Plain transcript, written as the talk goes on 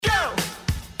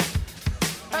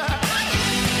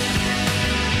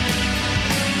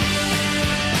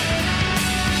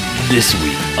This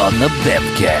week on the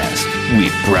Bevcast, we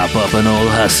prop up an old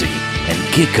hussy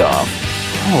and kick off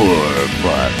Horror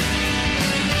Month.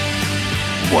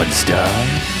 1 star,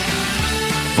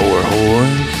 4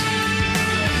 whores,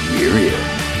 you're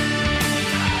in.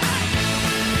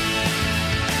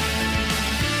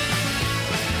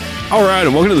 All right,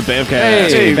 and welcome to the Bamcast.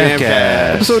 Hey,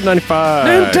 Bamcast. Episode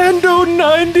 95. Nintendo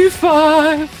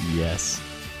 95. Yes.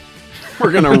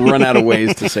 We're going to run out of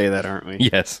ways to say that, aren't we?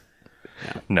 Yes.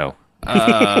 No.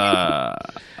 I'm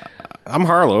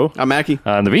Harlow. I'm Mackie.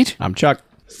 On the beach? I'm Chuck.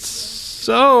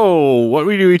 So, what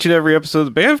we do each and every episode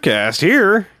of the Bamcast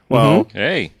here, well,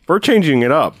 Hey. we're changing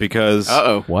it up because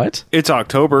What? it's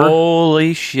October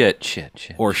Holy shit.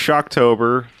 or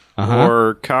Shocktober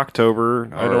or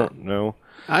Cocktober. I don't know.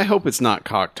 I hope it's not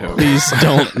Cocktober. Please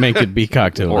don't make it be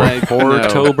cocktail.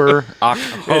 Horror-tober,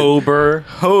 October.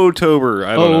 Hotober.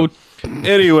 I don't know.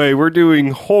 Anyway, we're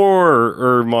doing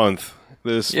Horror Month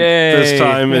this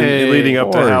time and leading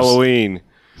up to Horrors. Halloween.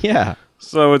 Yeah.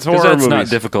 So it's Because horror that's movies. not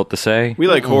difficult to say. We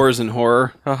like horrors and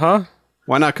horror. Uh-huh.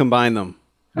 Why not combine them?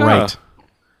 Right.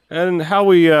 And how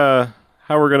we're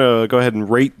gonna go ahead and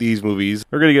rate these movies.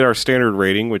 We're gonna get our standard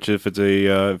rating, which if it's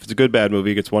a good bad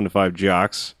movie, it gets 1 to 5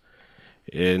 jocks,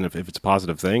 and if it's a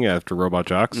positive thing, after Robot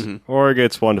Jocks, or it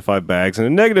gets 1 to 5 bags in a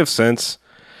negative sense,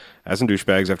 as in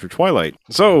douchebags after Twilight.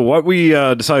 So what we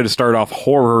decided to start off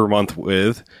Horror Month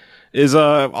with is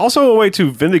also a way to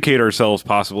vindicate ourselves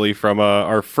possibly from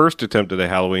our first attempt at a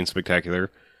Halloween spectacular.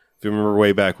 If you remember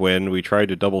way back when we tried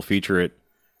to double feature it.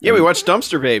 Yeah, we watched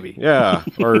Dumpster Baby. Yeah,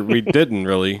 or we didn't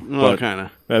really. Well, but kind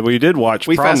of. we did watch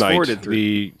We Prom Night, fast-forwarded through.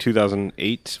 the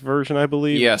 2008 version, I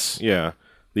believe. Yes. Yeah,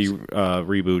 the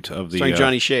reboot of the Starring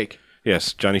Johnny Shake.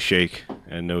 Yes, Johnny Shake,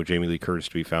 and no Jamie Lee Curtis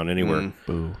to be found anywhere.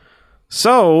 Boo.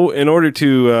 So, in order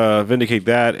to vindicate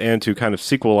that and to kind of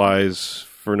sequelize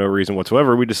for no reason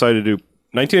whatsoever, we decided to do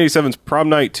 1987's Prom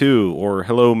Night 2, or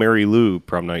Hello Mary Lou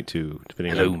Prom Night 2,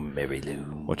 depending on Mary Lou.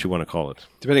 what you want to call it.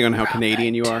 Depending on how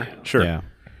Canadian you are. Sure. Yeah.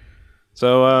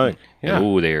 So, yeah.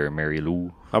 Hello there, Mary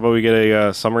Lou. How about we get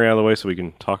a summary out of the way so we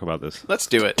can talk about this? Let's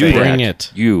do it. Bring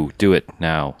it. You do it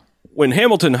now. When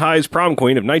Hamilton High's prom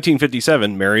queen of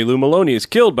 1957, Mary Lou Maloney, is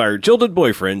killed by her jilted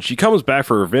boyfriend, she comes back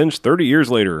for revenge 30 years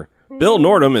later. Bill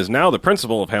Nordham is now the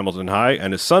principal of Hamilton High,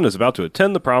 and his son is about to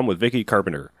attend the prom with Vicky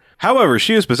Carpenter. However,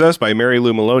 she is possessed by Mary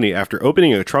Lou Maloney after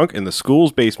opening a trunk in the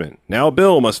school's basement. Now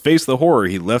Bill must face the horror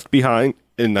he left behind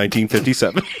in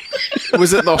 1957.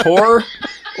 Was it the horror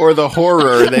or the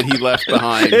horror that he left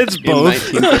behind? It's in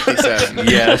both. 1957.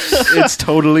 Yes. It's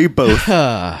totally both.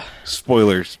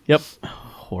 Spoilers. Yep.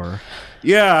 Horror.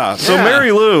 Yeah, so Yeah.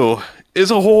 Mary Lou is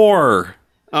a whore.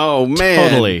 Oh, man.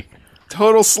 Totally.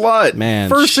 Total slut. Man.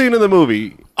 First scene of the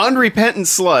movie. Unrepentant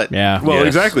slut. Yeah. Well, Yes.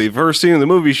 exactly. First scene in the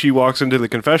movie, she walks into the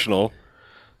confessional,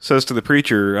 says to the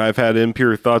preacher, I've had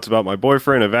impure thoughts about my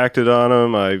boyfriend. I've acted on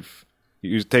him. I've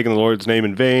taken the Lord's name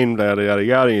in vain, yada, yada,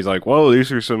 yada. And he's like, whoa,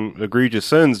 these are some egregious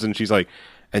sins. And she's like,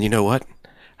 and you know what?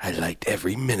 I liked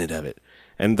every minute of it.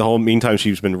 And the whole meantime,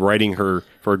 she's been writing her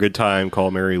for a good time,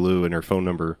 call Mary Lou, and her phone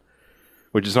number,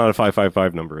 which is not a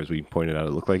 555 number, as we pointed out.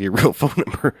 It looked like a real phone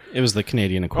number. It was the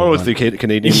Canadian equivalent. Oh, it's the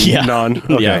Canadian Yeah. non.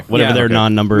 Okay. Yeah. Whatever their okay.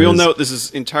 non-number We'll is. note this is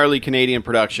entirely Canadian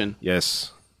production.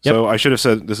 Yes. Yep. So I should have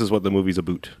said this is what the movie's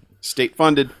about. State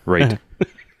funded. Right.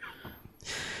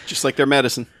 Just like their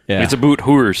medicine. Yeah. It's about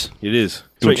Hooters. It is.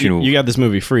 Don't So you know? you got this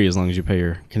movie free as long as you pay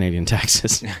your Canadian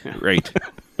taxes. Right.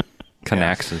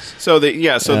 Canaxes. So the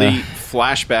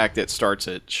flashback that starts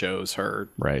it shows her.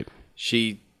 Right.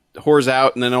 She whores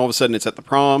out, and then all of a sudden it's at the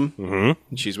prom. Mm-hmm.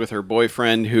 And she's with her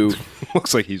boyfriend, who,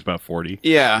 Looks like he's about 40.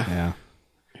 Yeah.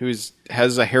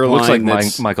 has a hairline. Looks like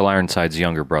that's, Michael Ironside's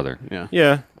younger brother. Yeah.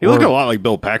 Yeah. He looked a lot like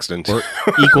Bill Paxton.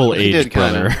 Equal age did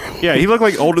kinda. brother. Yeah, he looked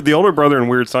like the older brother in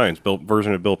Weird Science,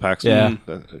 version of Bill Paxton.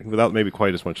 Yeah. Without maybe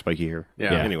quite as much spiky hair.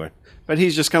 Yeah. Anyway. But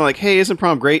he's just kind of like, "Hey, isn't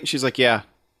prom great?" And she's like, "Yeah,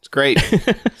 it's great.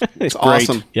 It's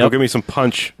awesome." Great. Yep. Go give me some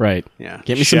punch. Right. Yeah.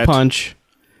 Get me Shit. some punch.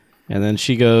 And then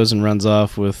she goes and runs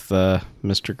off with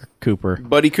Mr. Cooper.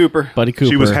 Buddy Cooper. Buddy Cooper.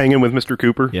 She was hanging with Mr.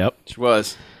 Cooper. Yep. She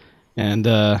was. And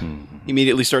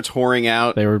Immediately starts whoring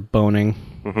out. they were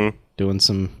boning, doing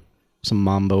some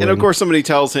mambo. And of course, somebody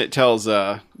tells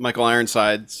Michael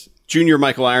Ironsides, Junior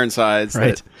Michael Ironsides,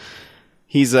 Right. that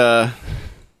he's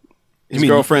his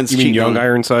girlfriend's You mean cheating young on him.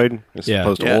 Ironside as Yeah.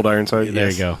 opposed to Yeah. old Ironside? there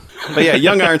you go. But yeah,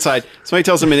 young Ironside. Somebody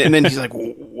tells him, and then he's like,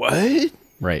 "What?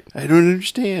 Right. I don't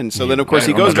understand." So then, of course, I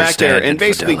he don't goes back there understand and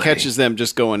basically infidelity. catches them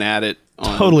just going at it.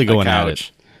 On Totally the going at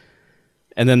couch. it.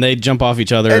 And then they jump off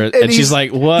each other, and she's he's-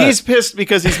 like, "What?" He's pissed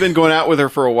because he's been going out with her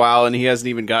for a while, and he hasn't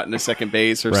even gotten to second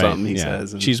base or right. something. He yeah.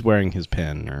 says, and, She's wearing his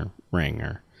pin or ring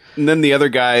or and then the other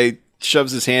guy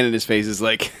shoves his hand in his face. Is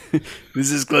like, "This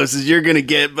is as close as you're gonna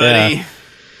get, buddy." Yeah.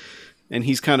 And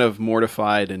he's kind of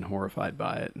mortified and horrified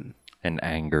by it. And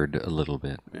angered a little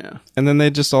bit. Yeah. And then they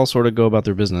just all sort of go about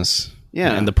their business.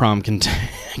 Yeah. And the prom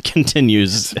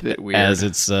continues It's a bit weird. as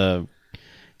its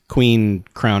queen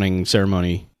crowning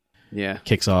ceremony Yeah.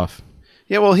 kicks off.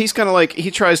 Yeah, well, he's kind of like, he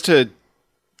tries to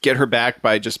get her back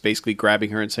by just basically grabbing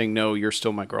her and saying, "No, you're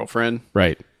still my girlfriend."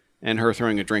 Right. And her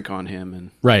throwing a drink on him.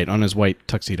 And Right, on his white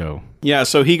tuxedo. yeah,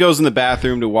 so he goes in the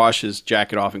bathroom to wash his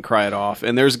jacket off and cry it off.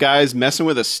 And there's guys messing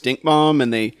with a stink bomb,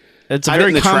 and they It's a hide it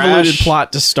in very the convoluted trash.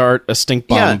 plot to start a stink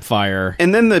bomb Yeah. fire.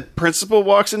 And then the principal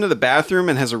walks into the bathroom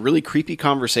and has a really creepy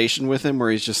conversation with him where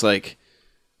he's just like,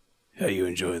 "How you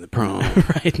enjoying the prom?"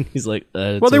 Right? And he's like,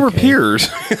 it's Well, they were okay. peers.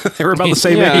 They were about the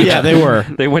same Yeah. age. Yeah, they were.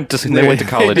 They went to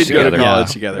college They did go together. to college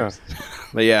Yeah. together.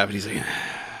 But he's like,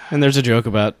 And there's a joke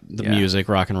about the Yeah. music,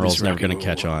 rock and roll's This never rock and going to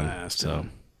catch roll on. last, So,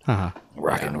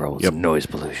 Rock and roll is noise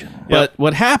pollution. But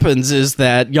what happens is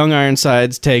that Young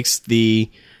Ironsides takes the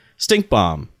stink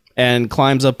bomb and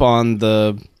climbs up on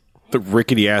the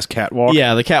rickety ass catwalk.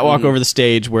 the catwalk over the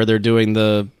stage where they're doing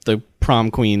the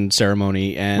prom queen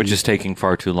ceremony, and Which is taking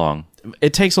far too long.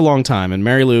 it takes a long time. And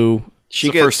Mary Lou, The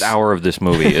first hour of this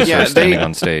movie is Yeah, her standing they-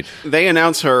 on stage. they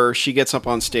announce her, she gets up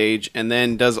on stage and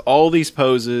then does all these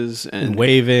poses and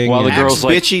waving, While the and, girl's acts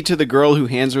like- bitchy to the girl who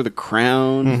hands her the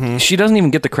crown. She doesn't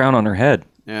even get the crown on her head.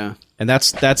 Yeah. and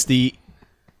that's the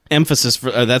emphasis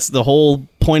for that's the whole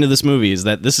point of this movie, is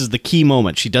that this is the key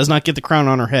moment. She does not get the crown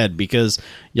on her head because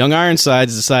Young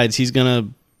Ironsides decides he's gonna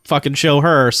fucking show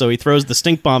her, so he throws the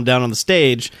stink bomb down on the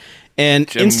stage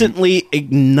and instantly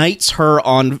ignites her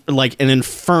on like an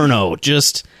inferno.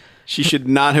 Just She should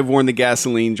not have worn the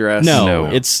gasoline dress. no, No.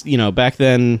 it's back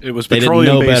then It was they didn't know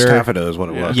petroleum-based better. taffeta is what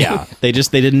it was. Yeah, they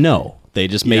didn't know. They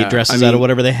just made Yeah, dresses I out of mean-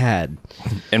 whatever they had.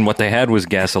 And what they had was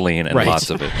gasoline and Right. lots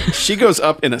of it. She goes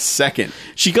up in a second.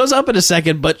 She goes up in a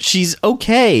second, but she's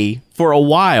okay for a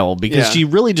while because Yeah. she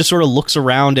really just sort of looks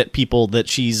around at people that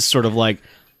she's sort of like,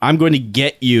 I'm going to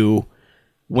get you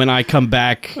when I come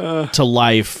back to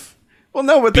life. Well,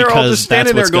 no, but they're all Because just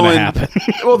standing that's there what's going. gonna happen.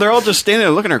 Well, they're all just standing there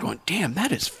looking at her going, "Damn,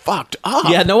 that is fucked up."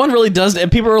 Yeah, no one really does. And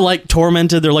people are like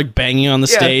tormented. They're like banging on the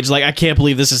Yeah. stage. Like, I can't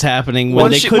believe this is happening when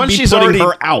they could once be she's putting already,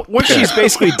 her out. Once she's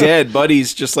basically dead,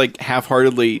 Buddy's just like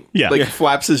half-heartedly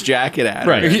flaps his jacket at her.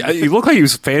 Right. He looked like he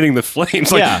was fanning the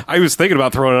flames. Like, Yeah. I was thinking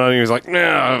about throwing it on, and he was like,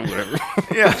 "No, whatever."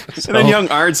 Yeah. And then young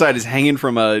Ironside is hanging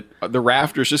from the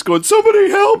rafters just going, "Somebody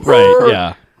help her!" Right,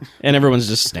 yeah. And everyone's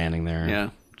just standing there. Yeah.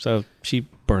 So she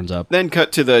burns up. Then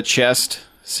cut to the chest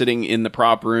sitting in the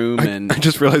prop room, and I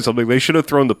just realized something. They should have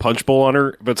thrown the punch bowl on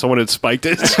her, but someone had spiked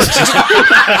it.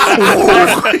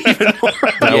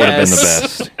 That would have been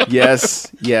the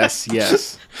best.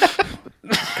 yes.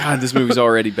 God, this movie's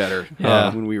already better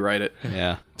when we write it.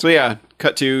 Yeah. So yeah,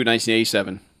 cut to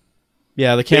 1987.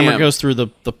 Yeah, the camera Damn. goes through the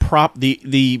prop,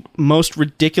 the most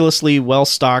ridiculously well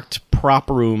stocked prop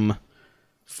room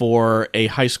for a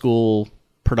high school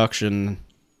production.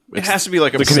 It has to be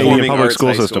like a the Canadian performing public arts school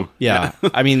high system. Yeah,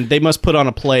 I mean they must put on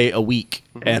a play a week,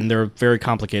 and they're very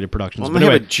complicated productions. Well, but they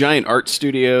have anyway, a giant art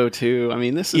studio too. I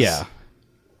mean, this is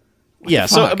yeah.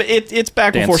 So I mean, it's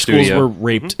back Dance before schools studio. were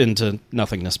raped into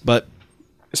nothingness, but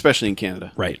especially in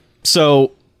Canada. right.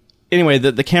 So anyway,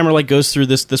 the camera like goes through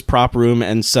this prop room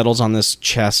and settles on this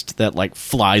chest that like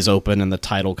flies open, and the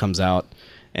title comes out,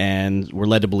 and we're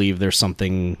led to believe there's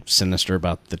something sinister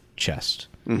about the chest.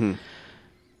 Mm-hmm.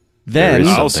 There Then is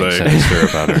I'll something say. sinister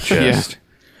about her chest.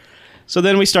 So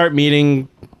then we start meeting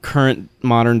current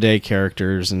modern day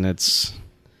characters, and it's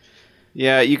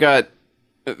Yeah, you got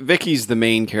Vicky's the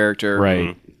main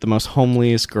character. the most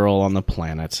homeliest girl on the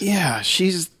planet. Yeah,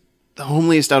 she's the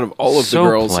homeliest out of all of So the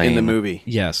girls in the plain. movie.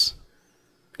 Yes,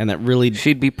 and that really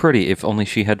She'd be pretty if only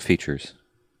she had features.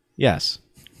 yes,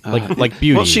 like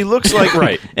beauty. Well, she looks like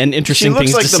and She interesting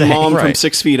looks things like to the say. mom from Right.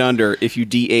 6 Feet Under if you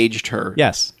de-aged her.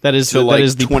 Yes, that is To, the, like, that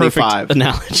is the 25. perfect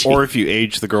analogy. Or if you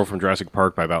age the girl from Jurassic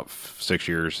Park by about 6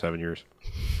 years, 7 years.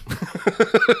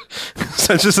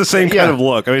 So it's just the same Yeah. kind of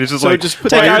look. I mean, it's just So like just put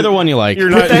Take that, either one you like.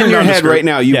 you're put that in you're your not head right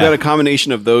now. You've Yeah. got a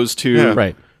combination of those two Yeah.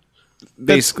 Right.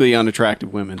 basically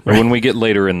unattractive women. But when we get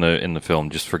later in the film,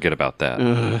 just forget about that.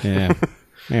 Yeah.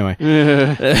 Anyway.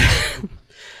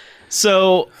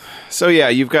 So So yeah,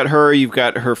 you've got her, you've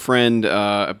got her friend,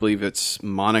 I believe it's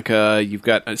Monica, you've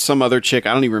got some other chick,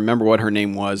 I don't even remember what her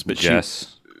name was, but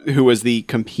Jess. she who was the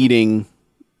competing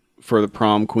for the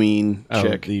prom queen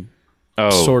chick. the Oh,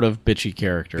 sort of bitchy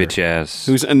character. bitch ass.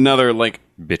 Who's another like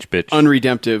bitch?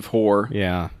 unredemptive whore.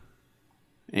 Yeah.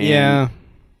 And Yeah.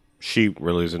 she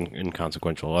really is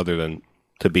inconsequential other than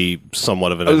to be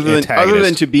somewhat of an other antagonist.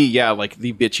 than to be like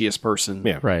the bitchiest person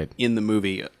Yeah. Right. in the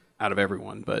movie out of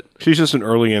everyone. But She's just an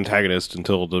early antagonist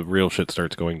until the real shit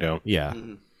starts going down. Yeah.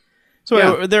 So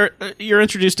Yeah. you're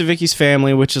introduced to Vicky's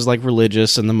family, which is like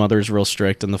religious, and the mother's real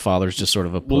strict, and the father's just sort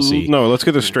of a pussy. No, let's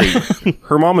get this straight.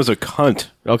 Her mom is a cunt.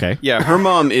 Okay. yeah, her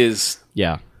mom is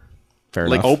Yeah. Fair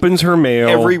Like, enough. Opens her mail.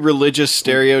 every religious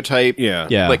stereotype, Yeah.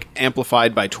 Yeah. like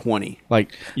amplified by 20.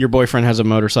 Like, your boyfriend has a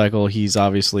motorcycle, he's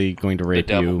obviously going to rape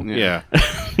devil. you. Yeah.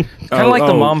 Kind of like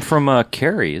the mom from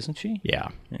Carrie, isn't she? Yeah.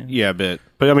 Yeah, a bit.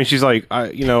 But I mean, she's like,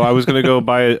 I was going to go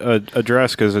buy a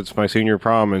dress because it's my senior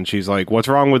prom. And she's like, what's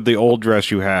wrong with the old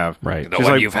dress you have? Right. The She's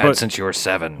one like, you've had since you were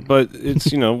 7. But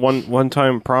it's, one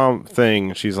time prom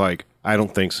thing. She's like, I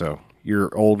don't think so.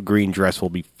 Your old green dress will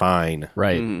be fine.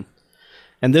 Right.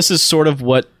 And this is sort of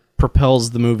what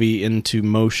propels the movie into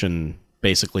motion,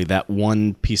 basically, that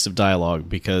one piece of dialogue,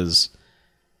 because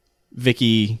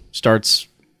Vicky starts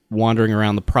wandering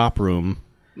around the prop room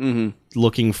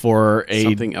looking for a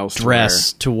Something else to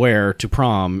dress to wear to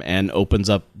prom, and opens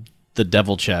up the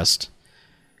devil chest.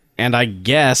 And I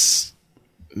guess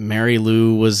Mary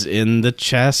Lou was in the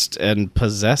chest and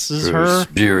possesses her.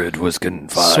 spirit was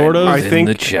confined Sort of. I within think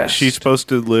the chest. she's supposed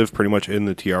to live pretty much in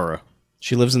the tiara.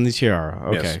 She lives in the tiara.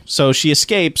 Okay. Yes. So she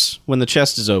escapes when the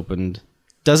chest is opened.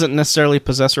 Doesn't necessarily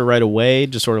possess her right away,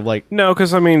 just sort of like No,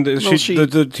 because I mean, she-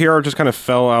 the tiara just kind of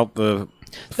fell out the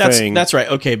thing. that's right.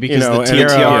 Okay, because know, the and The tiara,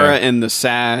 tiara Yeah. and the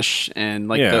sash and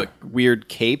like Yeah. the weird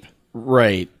cape.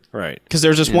 right? right. Because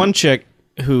there's this one chick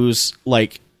who's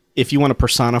like, if you want to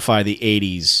personify the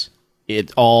 '80s,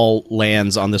 it all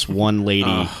lands on this one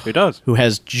lady It does. who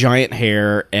has giant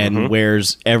hair and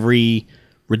wears every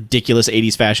ridiculous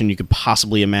 '80s fashion you could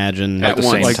possibly imagine. At the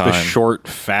once. same Like the time. short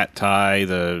fat tie,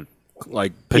 the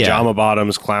like pajama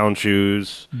bottoms, clown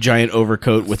shoes. Giant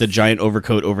overcoat with a giant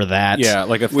overcoat over that. Yeah,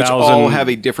 like Which 1,000. all have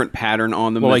a different pattern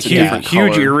on them. well, like that's a huge, different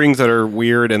huge color. earrings that are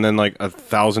weird, and then like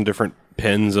 1,000 different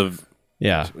pins of.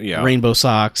 Yeah. Yeah. Rainbow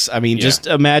socks. I mean, just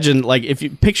imagine, like, if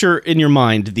you picture in your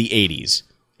mind the 80s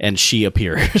and she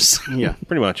appears. Yeah,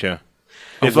 pretty much. Yeah.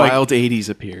 A If, like, wild 80s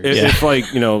appears. If like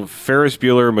Ferris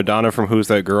Bueller, Madonna from Who's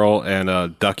That Girl,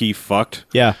 and Ducky fucked,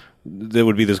 Yeah. that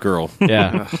would be this girl.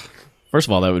 Yeah. First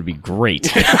of all, that would be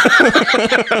great.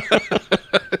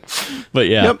 But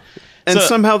yeah. Yep. And So-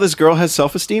 somehow this girl has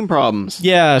self-esteem problems.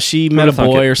 Yeah, she met a fuck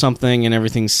boy it. or something and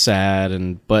everything's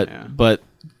sad but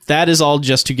that is all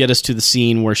just to get us to the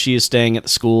scene where she is staying at the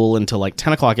school until like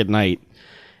 10 o'clock at night,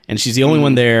 and she's the only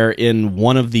one there in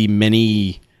one of the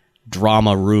many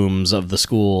drama rooms of the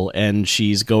school, and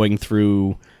she's going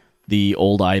through the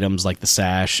old items like the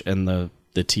sash and the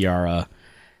tiara,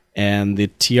 and the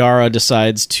tiara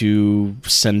decides to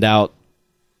send out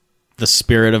the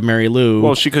spirit of Mary Lou.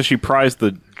 Well, because she prized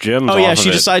the gems. Oh yeah, off of she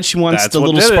it. decides she wants That's the what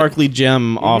little did it. sparkly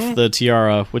gem off the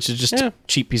tiara, which is just a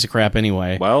cheap piece of crap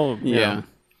anyway. Well, Yeah.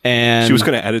 And she was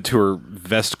going to add it to her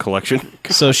vest collection.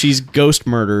 so she's ghost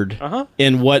murdered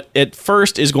in what at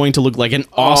first is going to look like an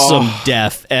awesome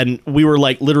death, and we were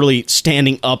like literally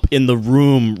standing up in the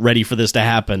room ready for this to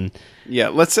happen. Yeah,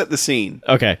 let's set the scene.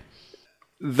 Okay.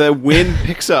 The wind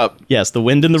picks up. Yes, the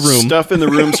wind in the room. Stuff in the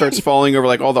room starts falling over,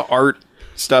 like all the art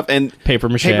stuff, and Paper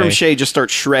mache. Paper mache just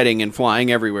starts shredding and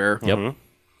flying everywhere. Yep.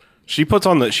 She had put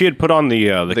on the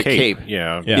The cape.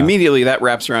 Yeah. Yeah. Immediately that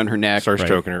wraps around her neck, Starts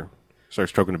choking her.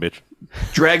 Starts choking the bitch.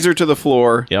 drags her to the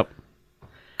floor. Yep.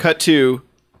 Cut to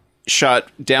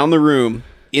shot down the room.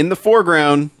 In the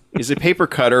foreground is a paper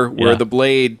cutter where Yeah. the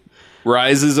blade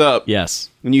rises up. Yes.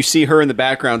 And you see her in the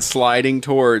background sliding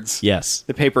towards Yes.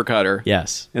 the paper cutter.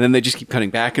 Yes. And then they just keep cutting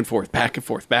back and forth, back and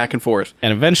forth, back and forth.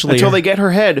 And eventually Until they get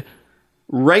her head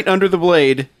right under the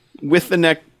blade with the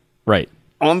neck right.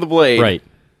 on the blade. Right.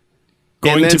 And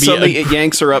Going then to be suddenly a- it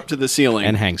yanks her up to the ceiling.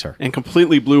 and hangs her. And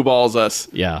completely blue balls us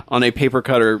Yeah. on a paper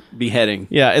cutter beheading.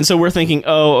 Yeah, and so we're thinking,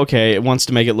 oh, okay, it wants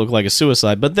to make it look like a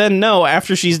suicide. But then, no,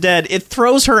 after she's dead, it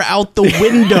throws her out the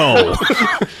window.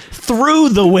 Through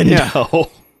the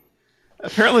window.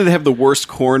 Apparently they have the worst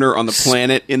coroner on the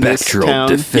planet in this Spectral town.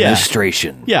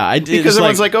 defenestration. Yeah, Because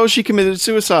everyone's like, oh, she committed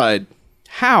suicide.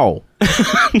 how? By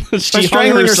She hung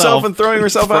strangling herself and throwing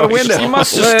herself out a window. She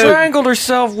must have strangled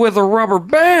herself with a rubber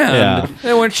band. Yeah.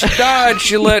 And when she died,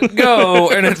 she let go,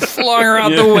 and it flung her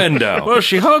out the window. Well,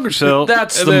 she hung herself.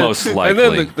 That's and the then- most And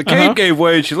likely. then the cape gave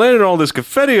way, and she landed on all this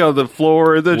confetti on the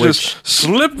floor, and then just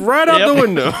slipped right out Yep. the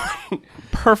window.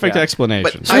 Perfect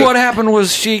explanation. So what happened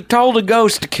was she told a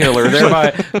ghost to kill her,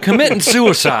 thereby committing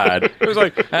suicide. It was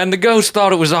like, And the ghost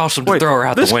thought it was awesome to wait, throw her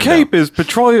out this the window. cape is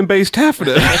petroleum-based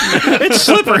taffeta. It's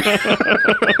slippery.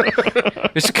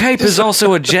 This cape is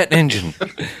also a jet engine.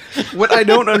 What I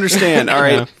don't understand, all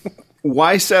right,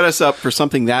 why set us up for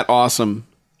something that awesome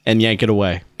And yank it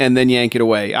away. and then yank it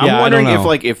away? I'm Yeah, I wondering don't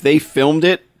if know. if they filmed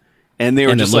it and they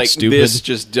were And it just looked like, stupid. this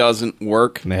just doesn't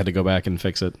work. And they had to go back and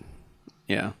fix it.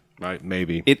 Yeah. Right,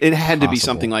 maybe. It had to be Possible.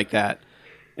 something like that.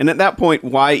 And at that point,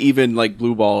 why even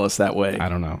blue ball us that way? I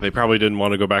don't know. They probably didn't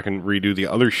want to go back and redo the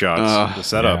other shots, the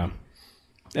setup.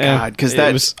 God, 'cause it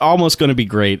that- was almost going to be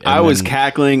great. and I was then-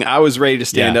 cackling. I was ready to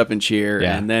stand Yeah. up and cheer.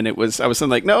 Yeah. And then I was saying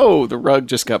like, no, the rug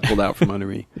just got pulled out from under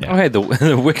me. Oh, hey, the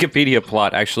Wikipedia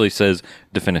plot actually says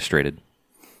defenestrated.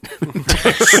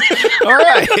 All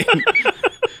right.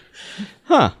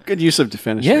 Huh. Good use of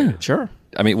definition. Yeah. Sure.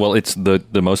 I mean, well, it's the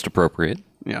most appropriate.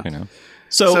 Yeah. You know.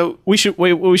 So we should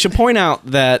point out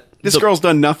that This girl's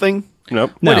done nothing.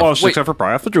 Nope. No. Well, Wait. except for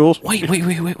probably off the jewels. Wait,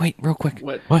 real quick.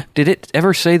 What? Did it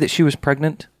ever say that she was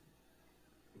pregnant?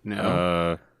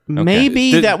 No.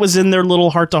 maybe that was in their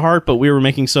little heart to heart, but we were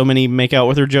making so many make out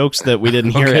with her jokes that we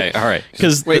didn't hear Okay, it. all right.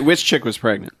 Because Wait, which chick was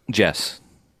pregnant? Jess.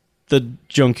 the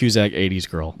Joan Cusack 80s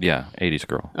girl. Yeah, 80s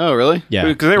girl. Oh, really? Yeah.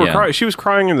 Because they were Yeah. she was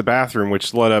crying in the bathroom,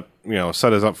 which led up,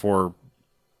 set us up for,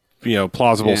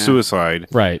 plausible Yeah. suicide.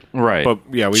 Right. Right. But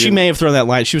yeah, we She didn't, may have thrown that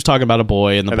line. She was talking about a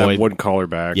boy, and the and boy. then wouldn't call her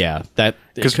back. Yeah. That.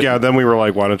 Because then we were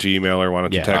like, why don't you email her? Why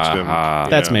don't you Yeah. text him?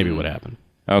 That's Yeah. maybe what happened.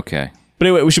 Okay. But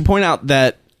anyway, we should point out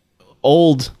that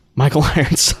old Michael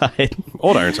Ironside,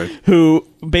 Old Ironside. who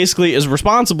basically is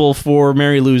responsible for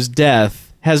Mary Lou's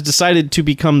death, has decided to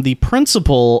become the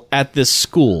principal at this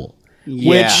school.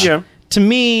 Which, Yeah. to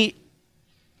me,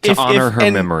 To honor her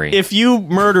memory. If you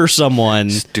murder someone,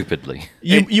 Stupidly.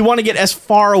 you want to get as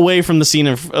far away from the scene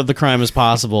of the crime as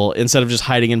possible instead of just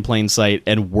hiding in plain sight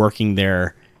and working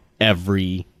there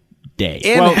every day.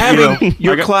 And having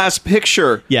your class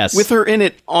picture Yes. with her in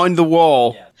it on the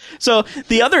wall. So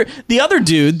the other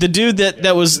dude, the dude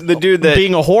that was The dude that-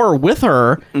 being a whore with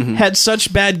her, had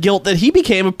such bad guilt that he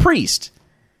became a priest.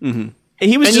 Mm-hmm.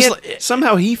 He was And just yet,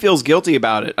 somehow he feels guilty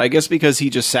about it. I guess because he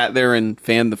just sat there and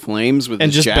fanned the flames with and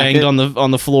his just jacket. banged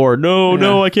on the floor.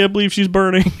 No, I can't believe she's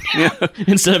burning.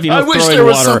 Instead of I wish throwing there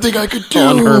was water something I could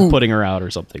on do. her, putting her out or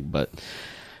something. But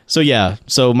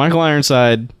so Michael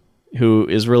Ironside, who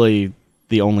is really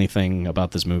the only thing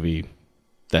about this movie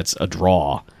that's a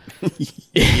draw,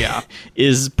 Yeah.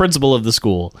 is principal of the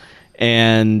school,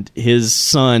 and his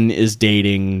son is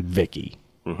dating Vicky.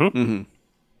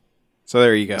 So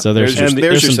there you go. So there's your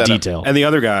some setup. detail. And the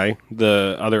other guy,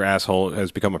 the other asshole,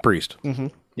 has become a priest.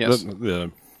 Yes.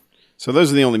 The- So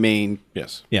those are the only main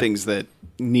yes. Yeah. things that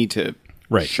need to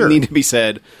Right. Sure. need to be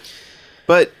said.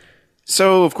 But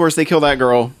so of course they kill that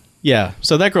girl. Yeah.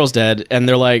 So that girl's dead, and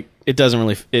they're like, it doesn't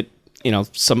really.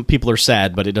 Some people are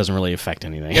sad, but it doesn't really affect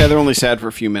anything. Yeah, they're only sad for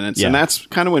a few minutes, Yeah. and that's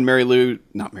kind of when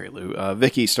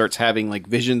Vicky starts having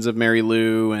visions of Mary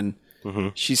Lou, and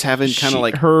she's having kind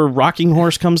of her rocking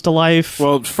horse comes to life.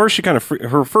 Well, first she kind of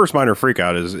her first minor freak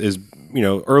out is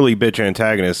early bitch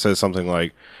antagonist says something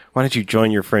like, "Why don't you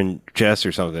join your friend Jess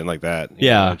or something like that?"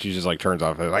 Yeah. And she just turns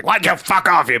off. Like, "Why'd you fuck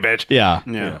off, you bitch?" yeah.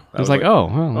 yeah. I was like, oh,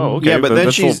 okay. Yeah, but then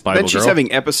that's a little she's Bible girl.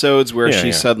 having episodes where Yeah,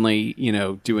 she's yeah. suddenly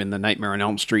doing the Nightmare on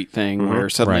Elm Street thing, where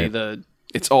suddenly Right.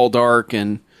 it's all dark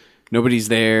and nobody's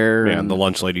there, Yeah, and the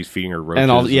lunch lady's feeding her roaches.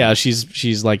 and all. Yeah,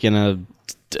 she's like in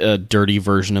a dirty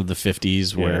version of the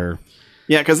 50s where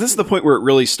yeah, because this is the point where it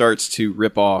really starts to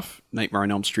rip off Nightmare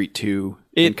on Elm Street 2.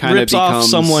 it and kind of rips off becomes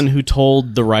someone who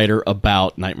told the writer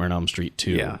about Nightmare on Elm Street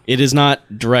 2. Yeah. It is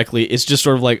not directly. It's just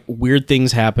sort of like weird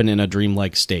things happen in a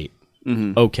dreamlike state.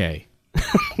 Okay,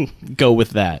 go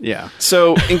with that. Yeah.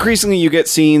 So increasingly, you get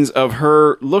scenes of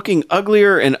her looking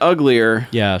uglier and uglier.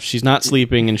 Yeah, she's not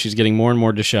sleeping and she's getting more and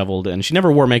more disheveled, and she never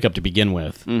wore makeup to begin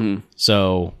with. Mm-hmm.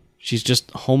 So she's just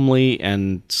homely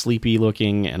and sleepy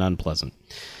looking and unpleasant.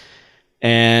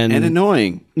 And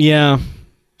annoying. yeah,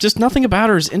 just nothing about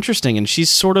her is interesting, and she's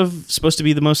sort of supposed to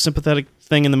be the most sympathetic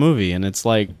thing in the movie, and it's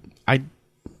like, I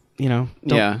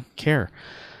don't care.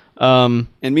 And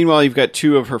meanwhile, you've got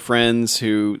two of her friends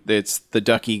who it's the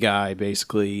ducky guy,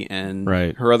 basically, and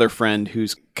Right. her other friend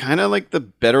who's kind of like the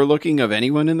better looking of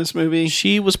anyone in this movie.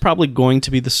 She was probably going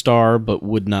to be the star, but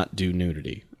would not do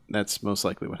nudity. That's most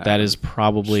likely what happened. That is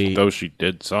probably... Though she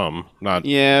did some, not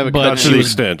Yeah, but not to she the was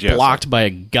extent, yes. blocked by a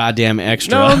goddamn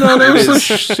extra. No, there was a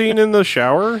scene in the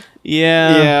shower.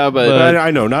 Yeah, but I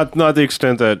know, not the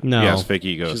extent that No. yes, fake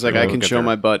ego. she's like, I can show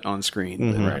my butt on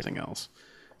screen, but nothing else.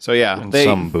 So yeah,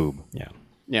 Some boob. Yeah.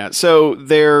 Yeah, so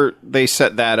they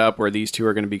set that up where these two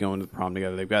are going to be going to the prom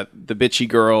together. They've got the bitchy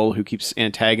girl who keeps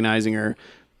antagonizing her,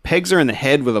 pegs her in the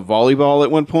head with a volleyball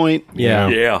at one point. Yeah.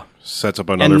 Yeah. Sets up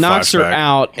another And knocks her flashback.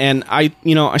 out. And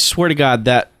I swear to God,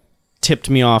 that tipped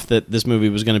me off that this movie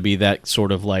was going to be that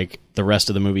sort of like the rest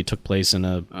of the movie took place in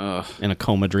a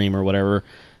coma dream or whatever.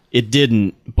 It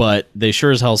didn't, but they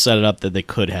sure as hell set it up that they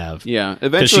could have. Yeah, Because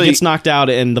eventually she gets knocked out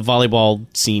and the volleyball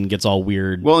scene gets all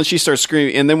weird. Well, and she starts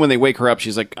screaming, and then when they wake her up,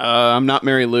 she's like, "I'm not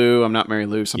Mary Lou. I'm not Mary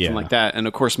Lou." Something Yeah. like that. And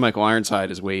of course, Michael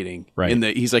Ironside is waiting. Right.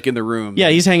 He's like in the room. Yeah,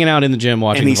 he's hanging out in the gym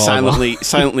watching and he the volleyball.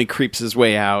 silently creeps his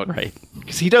way out. Right.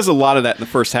 Because he does a lot of that in the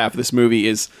first half of this movie.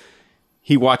 Is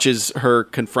he watches her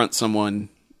confront someone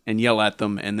and yell at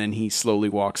them, and then he slowly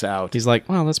walks out. He's like,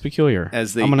 "Wow, that's peculiar.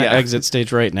 As they- I'm going to yeah. exit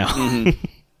stage right now."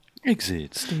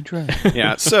 Exit stage right.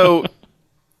 Yeah. So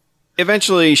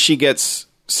eventually, she gets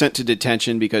sent to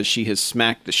detention because she has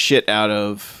smacked the shit out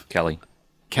of Kelly.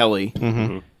 Kelly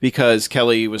because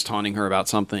Kelly was taunting her about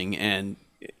something, and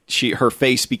her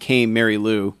face became Mary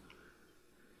Lou.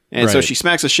 And so Right. she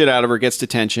smacks the shit out of her, gets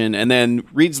detention, and then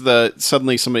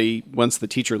suddenly somebody, once the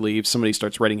teacher leaves, somebody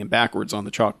starts writing it backwards on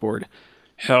the chalkboard.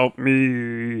 Help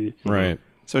me. Right.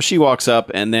 So she walks up,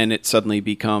 and then it suddenly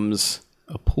becomes,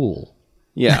 A pool.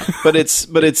 yeah, but it's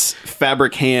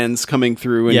fabric hands coming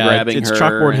through and Yeah, grabbing it's her.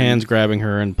 chalkboard and- hands grabbing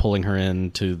her and pulling her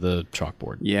into the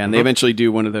chalkboard. Yeah, and they eventually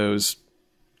do one of those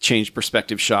changed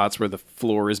perspective shots where the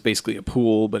floor is basically a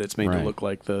pool, but it's made to Right. look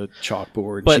like the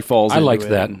chalkboard. But she falls I into liked it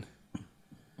that. and-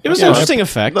 It was Yeah, an interesting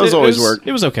effect. those It always was- work.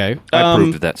 It was okay. I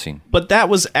approved of that scene. But that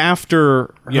was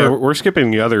after Yeah, her. we're skipping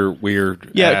the other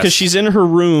weird. Yeah, because she's in her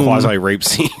room. quasi rape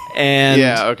scene. And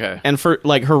Yeah, okay. And for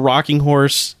like her rocking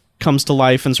horse comes to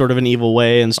life in sort of an evil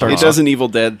way and It starts does an Evil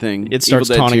Dead thing. it starts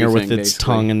Evil Dead taunting 2 her with thing, its basically.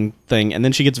 tongue and thing, and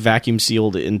then she gets vacuum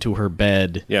sealed into her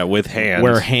bed Yeah, with hands.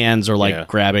 where hands are like Yeah.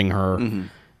 grabbing her Mm-hmm.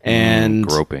 and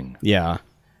Groping. Yeah,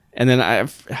 and then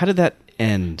how did that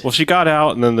end? Well, she got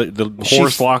out, and then the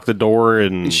horse locked the door,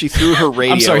 and She threw her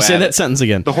radio. I'm sorry, say at that it. sentence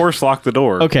again. the horse locked the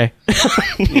door. Okay,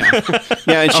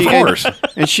 Yeah, and she, Of course.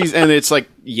 and it's like,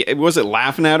 was it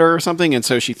laughing at her or something? And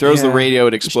so she throws the Yeah. radio,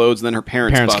 it explodes, and then her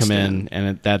parents parents bust come in,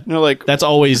 and that They're like, that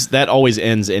always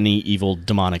ends any evil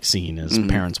demonic scene is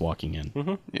parents walking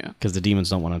in yeah. because the demons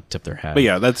don't want to tip their hat. But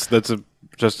yeah, that's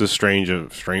just as stranger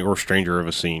of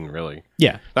a scene, really.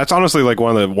 yeah, That's honestly like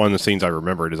one of the scenes I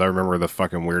remembered. Is I remember the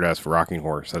fucking weird ass rocking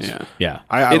horse. That's, Yeah.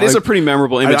 yeah. It is like- a pretty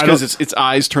memorable image I because don't- its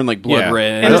eyes turn like blood Yeah.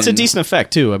 red. And it's a decent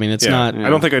effect too. I mean, it's Yeah. not. I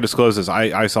don't think I disclosed this.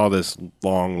 I saw this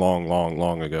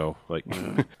long ago. Like,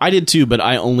 I did too, but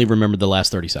I only remembered the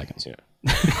last 30 seconds.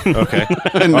 okay,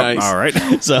 Nice. all right.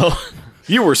 So,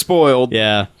 You were spoiled.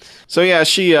 yeah, So yeah,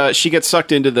 she gets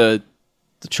sucked into the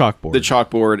the chalkboard.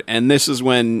 chalkboard, and this is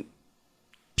when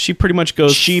She pretty much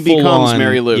goes. She full becomes on-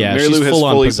 Mary Lou. Yeah, Mary she's Lou has full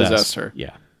on fully possessed her.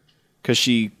 Yeah, because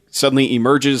she suddenly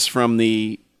emerges from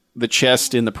the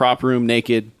chest in the prop room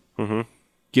naked,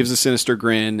 gives a sinister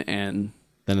grin, and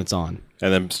then it's on.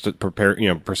 And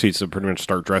then proceeds to pretty much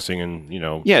start dressing and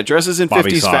yeah, dresses in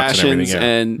Bobby 50s socks and fashions, everything, yeah.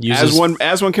 and Uses-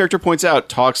 as one character points out,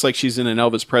 talks like she's in an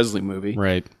Elvis Presley movie,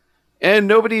 Right.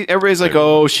 and everybody's like,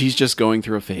 oh, she's just going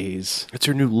through a phase. it's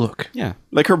her new look. Yeah.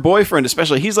 Like her boyfriend,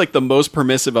 especially, he's like the most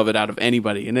permissive of it out of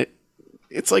anybody, and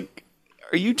it's like,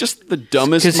 are you just the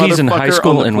dumbest? Because he's in high motherfucker on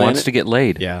school the and wants planet? to get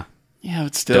laid. Yeah. Yeah,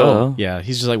 but still, Duh. Yeah.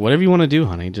 He's just like, whatever you want to do,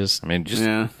 honey. Just I mean, just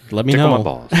yeah. let me tickle know. my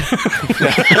balls.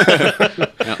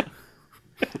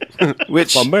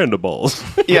 Which Amanda balls.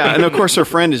 yeah, and of course her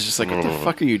friend is just like, what the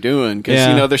fuck are you doing? Because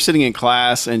Yeah. they're sitting in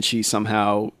class, and she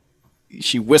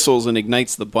whistles and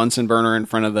ignites the Bunsen burner in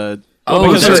front of the.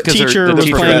 Because her that's 'cause teacher the was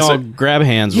teacher- playing all professor- grab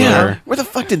hands with Yeah, her. where the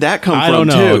fuck did that come I from? don't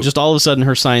know. Too? Just all of a sudden,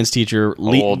 her science teacher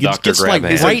Old Dr. gets like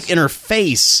Grab-Hands. right in her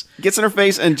face gets in her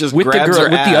face and just with the grabs girl, her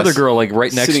with the ass. other girl, like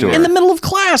right next Sitting to her. in the middle of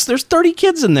class. There's 30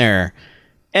 kids in there,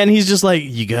 and he's just like,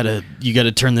 "You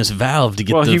gotta turn this valve to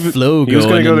get Well, the he flow was going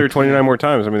going." to go and- there 29 more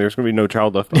times. I mean, there's going to be no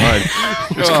child left behind.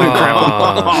 Just gonna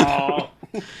grab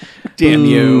him. Damn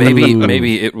you!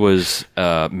 Maybe it was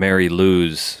Mary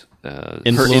Lou's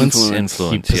influence.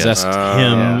 He Yes. possessed him,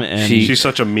 and She's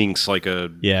such a minx, like a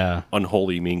yeah,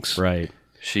 unholy minx. right.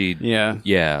 She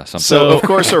Yeah. something. So of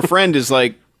course her friend is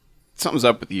like, something's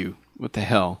up with you. What the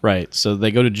hell? Right. So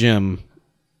they go to gym.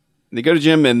 They go to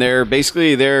gym and they're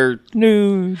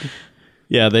Nude.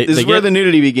 Yeah, this is where the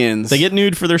nudity begins. they get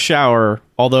nude for their shower,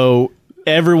 although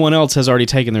everyone else has already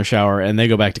taken their shower and they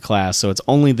go back to class, so it's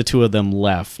only the two of them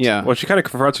left. yeah. Well, she kind of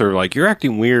confronts her, like, you're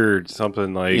acting weird,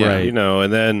 something like, Right.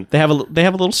 and then, They have a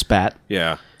little spat.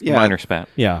 yeah. Yeah. minor spat.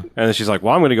 Yeah. And then she's like,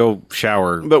 well, I'm going to go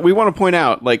shower. But we want to point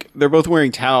out, like, they're both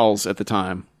wearing towels at the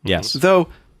time. Yes. Though,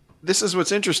 this is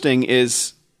what's interesting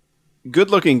is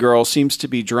good-looking girl seems to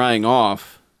be drying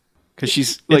off because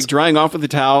she's like drying off with the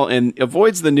towel and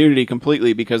avoids the nudity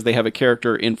completely because they have a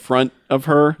character in front of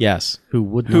her Yes.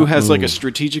 Who has like a move.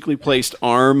 strategically placed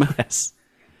arm. Yes.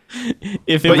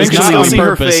 If it But was you can not still on see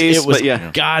her purpose, face, it was but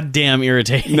yeah. goddamn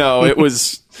irritating. No,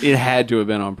 it had to have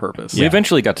been on purpose. We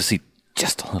eventually got to see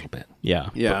Just a little bit. Yeah.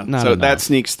 Yeah. but not So enough. that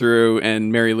sneaks through,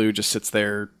 and Mary Lou just sits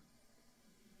there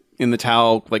in the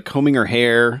towel, like combing her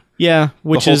hair yeah, the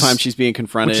which whole is time she's being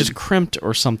confronted. which is crimped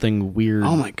or something weird.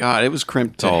 Oh my god, it was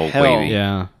crimped to all hell. wavy.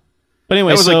 Yeah. But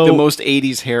anyway, That was so like the most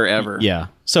 80s hair ever. yeah.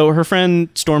 So her friend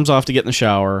storms off to get in the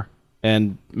shower,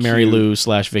 and Mary Lou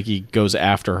 / Vicky goes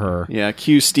after her. Yeah,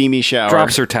 cue steamy shower.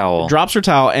 Drops her towel. Drops her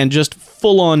towel and just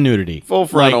full on nudity. Full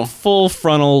frontal. Like full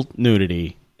frontal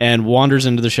nudity, and wanders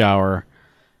into the shower.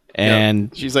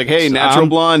 And She's like, "Hey, natural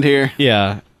blonde here."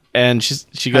 yeah, and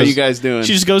she How goes, you guys doing?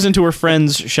 She just goes into her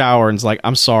friend's shower and is like,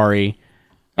 "I'm sorry."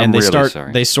 And I'm they really start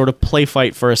sorry. they sort of play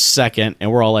fight for a second,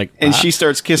 and we're all like, And "Ah, she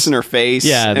starts kissing her face.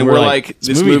 Yeah, and we're we're like, like, this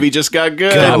 "This movie movie just got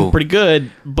good." gotten pretty good."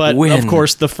 But Win. of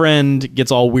course, the friend gets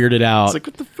all weirded out. It's like,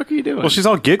 "What the fuck are you doing?" Well, she's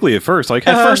all giggly at first. Like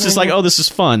At first, it's like, "Oh, this is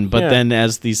fun," but Yeah. then,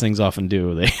 as these things often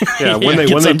do, they yeah, when it they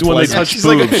gets when they unpleasant. touch She's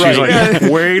like, boobs, she's right.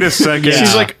 like, wait a second. Yeah.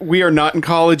 She's like, "We are not in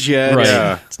college yet." Right.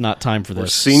 Yeah. It's not time for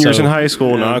this. seniors So- in high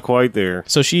school, not quite there.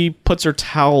 So she puts her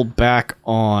towel back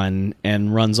on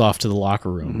and runs off to the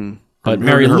locker room. But Her-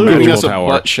 Mary her Lou, Giving medical us a tower.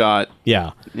 butt shot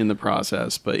yeah, in the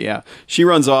process. But yeah, she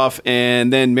runs off,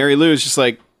 and then Mary Lou is just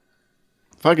like,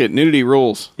 "Fuck it, nudity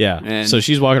rules." yeah. And So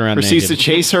she's walking around proceeds naked. to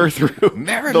chase her through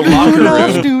the locker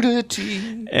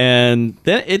room. And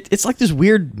then it's like this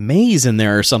weird maze in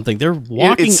there or something. They're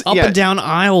walking it's- up yeah. and down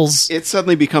aisles. It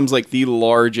suddenly becomes like the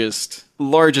largest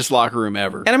locker room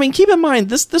ever. And I mean, keep in mind,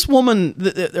 this woman,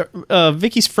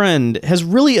 Vicky's friend, has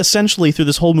really essentially through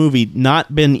this whole movie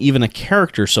not been even a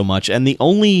character so much. And the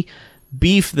only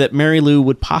beef that Mary Lou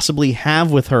would possibly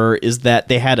have with her is that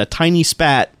they had a tiny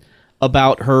spat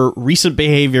about her recent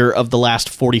behavior of the last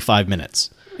 45 minutes.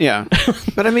 Yeah.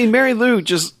 But I mean, Mary Lou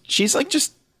she's like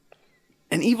just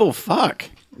an evil fuck.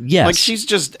 Yes. Like she's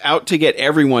just out to get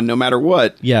everyone no matter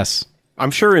what. Yes.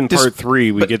 I'm sure in part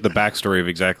 3 we get the backstory of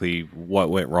exactly what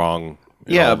went wrong.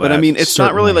 and Yeah, all but that. I mean, it's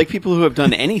not really Certainly. like people who have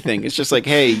done anything. It's just like,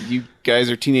 hey, you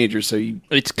guys are teenagers, so you.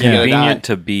 It's gotta die. convenient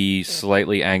to be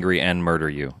slightly angry and murder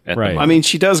you. At Right. The I moment. mean,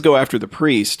 she does go after the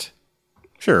priest,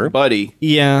 sure. Buddy,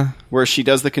 Yeah. where she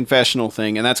does the confessional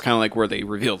thing, and that's kind of like where they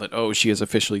reveal that, oh, she has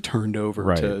officially turned over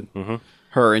Right. to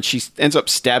her, and she ends up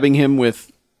stabbing him with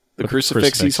the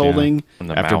crucifix he's yeah. holding. in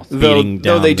the After mouth. beating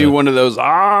Though down they do the- one of those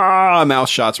mouth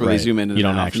shots where Right. they zoom into the You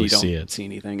don't mouth actually and you see don't it. see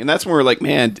anything, and that's when we're like,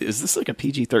 man, is this like a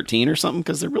PG-13 or something?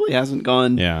 Because there really hasn't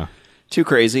gone Yeah. too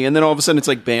crazy, and then all of a sudden it's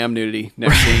like bam, nudity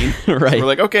next scene. Right. So we're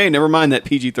like, okay, never mind that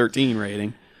PG-13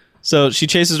 rating. So she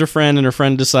chases her friend, and her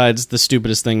friend decides the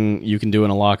stupidest thing you can do in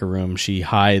a locker room. She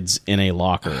hides in a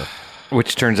locker.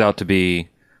 Which turns out to be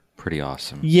pretty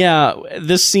awesome. Yeah,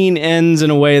 this scene ends in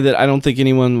a way that I don't think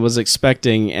anyone was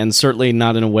expecting, and certainly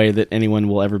not in a way that anyone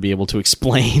will ever be able to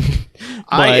explain.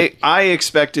 But I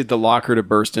expected the locker to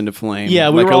burst into flame. yeah,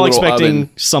 we like were a all little expecting oven.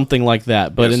 something like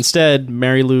that. But Yes. instead,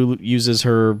 Mary Lou uses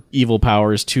her evil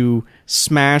powers to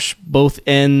smash both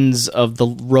ends of the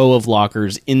row of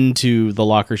lockers into the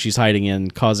locker she's hiding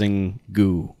in, causing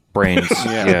goo. Brains.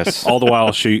 Yes. All the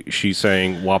while she's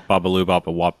saying wop babaloo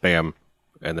bapa wop bam,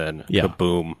 and then Yeah.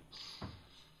 kaboom.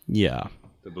 Yeah.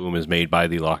 The boom is made by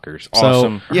the lockers.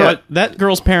 Awesome. So, Yeah. but that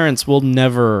girl's parents will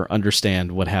never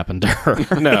understand what happened to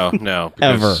her. No, no.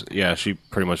 Ever. Because, yeah, she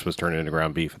pretty much was turning into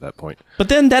ground beef at that point. But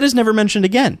then that is never mentioned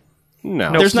again.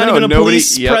 No. There's not No, even a nobody-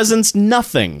 police yep. presence,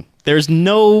 nothing. There's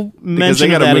no mention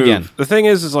of gotta that move. again. The thing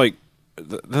is like,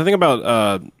 the thing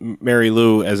about Mary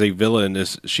Lou as a villain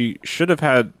is she should have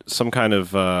had some kind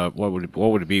of, what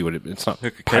would it be? It's not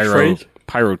catchphrase?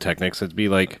 pyrotechnics. It'd be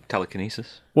like,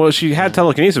 Telekinesis. well, she had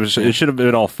telekinesis, but it should have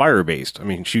been all fire-based. I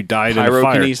mean, she died in a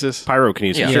fire. Pyrokinesis?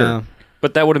 Pyrokinesis, Yeah. sure. Yeah.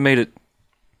 But that would have made it.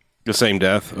 The same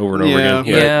death over and over Yeah. again.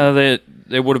 Yeah,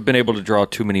 they would have been able to draw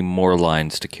too many more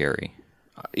lines to carry.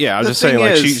 Yeah, I was The just saying, thing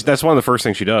like, is- that's one of the first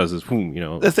things she does is,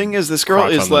 The thing is, this girl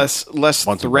Crotch is on the less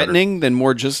Bunsen threatening than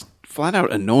more just flat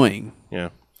out annoying. yeah.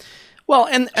 Well,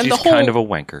 and She's the whole kind of a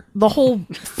wanker. the whole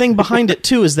thing behind it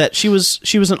too is that she was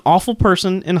an awful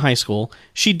person in high school.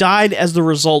 She died as the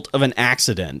result of an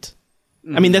accident.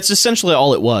 I mean, that's essentially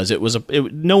all it was.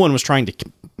 No one was trying to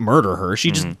murder her.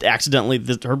 She just accidentally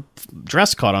her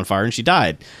dress caught on fire and she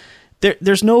died.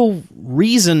 There's no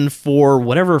reason for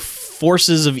whatever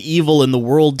forces of evil in the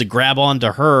world to grab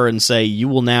onto her and say you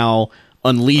will now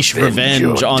unleash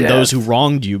revenge on those who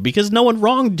wronged you, because no one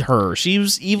wronged her. She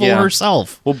was evil Yeah.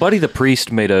 herself. Well, Buddy the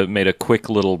Priest made a quick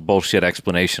little bullshit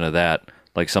explanation of that,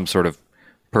 like some sort of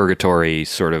purgatory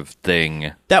sort of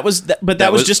thing. That was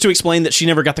was- just to explain that she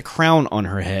never got the crown on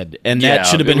her head, and Yeah, that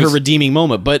should have it been her was- redeeming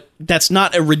moment. But that's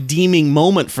not a redeeming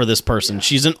moment for this person.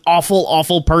 She's an awful,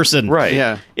 awful person. Right.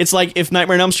 Yeah. It's like if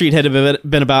Nightmare on Elm Street had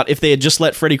been about if they had just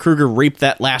let Freddy Krueger rape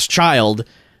that last child,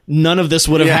 none of this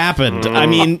would have happened. I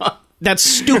mean, that's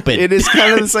stupid. It is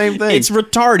kind of the same thing. It's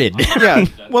retarded. Yeah.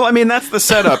 Well, I mean, that's the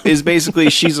setup. Is basically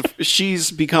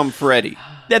she's become Freddy.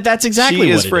 That's exactly She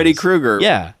what is it Freddy is. Krueger.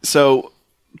 Yeah. So,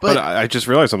 But I just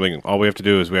realized something. All we have to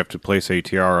do is we have to place a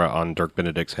tiara on Dirk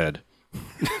Benedict's head.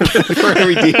 for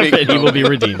redeeming, And he will be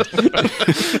redeemed.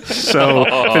 So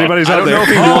if anybody's I out don't know there, if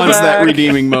he wants that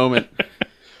redeeming moment.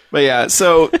 But yeah,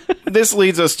 so this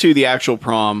leads us to the actual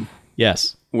prom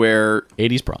Yes. where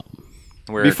 80s prom.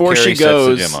 Where before Carrie she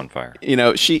goes, sets the gym on fire. you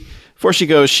know, before she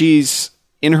goes, she's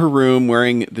in her room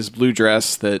wearing this blue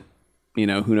dress that, you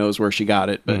know, who knows where she got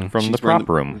it, but From she's the wearing prop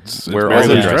room, it's where all Mary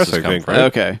the Lou's dresses dress, I come think, from. right?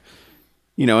 Okay.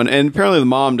 You know, and apparently the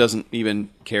mom doesn't even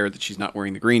care that she's not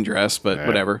wearing the green dress, but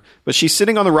whatever. But she's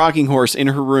sitting on the rocking horse in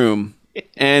her room,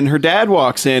 and her dad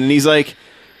walks in, and he's like,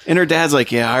 and her dad's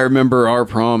like, yeah, I remember our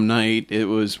prom night. It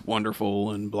was wonderful,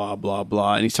 and blah, blah,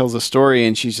 blah. And he tells a story,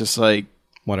 and she's just like,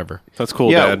 Whatever. That's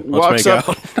cool, yeah, Dad. Let's make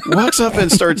out. walks up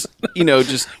and starts, you know,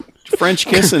 just French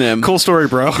kissing him. Cool story,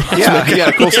 bro.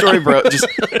 Yeah, cool story, bro.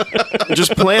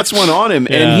 Just plants one on him,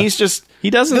 Yeah. and he's just He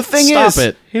doesn't The thing stop is-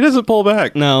 it. He doesn't pull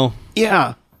back. No.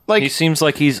 yeah, like He seems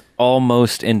like he's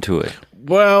almost into it.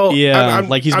 Well, Yeah,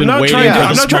 like he's been not waiting trying, for I'm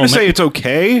this not trying to moment. say it's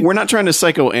okay, we're not trying to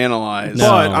psychoanalyze.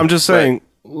 No. but I'm just saying,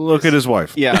 look at his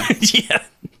wife. Yeah, Yeah.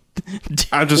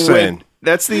 I'm just saying.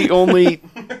 that's the only.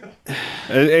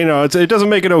 You know, it doesn't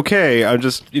make it okay. I'm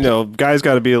just, you know, guys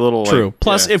got to be a little True. like,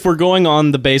 Plus, yeah. if we're going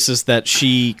on the basis that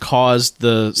she caused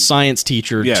the science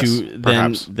teacher Yes, to,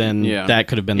 perhaps. then Yeah. that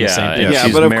could have been the Yeah, same and thing. Yeah,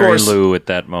 she's but of Mary course- Lou at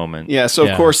that moment. Yeah, so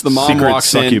Yeah. of course the mom Secret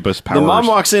walks in. succubus The mom powers.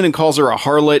 walks in and calls her a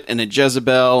harlot and a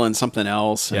Jezebel and something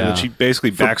else. Yeah. And she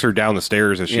basically backs her down the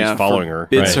stairs as she's Yeah, following her.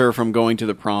 bids Right. her from going to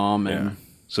the prom. And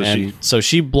So And so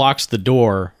she blocks the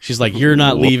door. She's like, "You're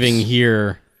not Whoops. leaving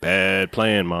here." bad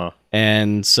plan, Ma.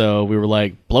 And so we were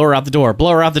like, "Blow her out the door!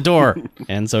 Blow her out the door!"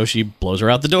 And so she blows her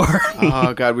out the door.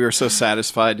 oh god, we were so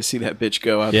satisfied to see that bitch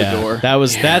go out the door.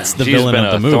 That's the She's villain been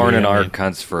of the a movie. thorn in I our mean.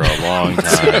 cunts for a long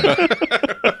time.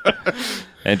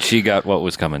 And she got what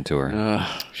was coming to her.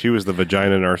 She was the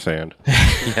vagina in our sand.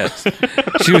 Yes,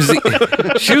 she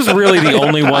was really the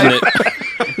only one that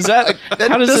Is that that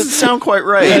how does doesn't it? sound quite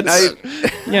right.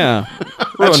 Yeah,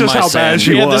 That's ruined just my how sand. bad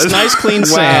she she had was. this nice clean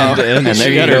sand, and, And there she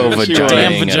you got go, her vagina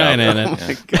damn hanging vagina out. in it. Oh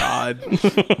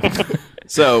my god.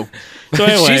 So So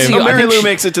She's the- anyway, I Mary think Lou she-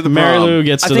 makes it to the Mary prom. Lou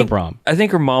gets I to think, the prom. I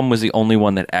think her mom was the only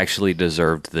one that actually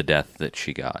deserved the death that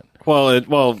she got.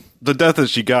 Well, the death that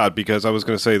she got, because I was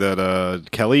going to say that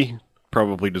Kelly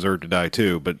probably deserved to die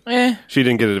too, but she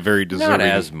didn't get a very deserving. Not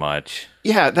as much.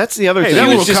 Yeah, that's the other Hey, thing. that It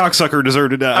little was just- cocksucker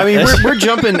deserved to die. I mean, we're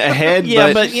jumping ahead, Yeah,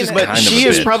 but, but, you know, but kind of she a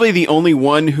is bitch. probably the only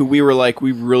one who we were like,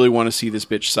 we really want to see this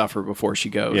bitch suffer before she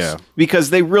goes. Yeah. Because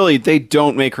they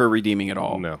don't make her redeeming at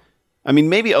all. no. I mean,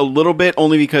 maybe a little bit,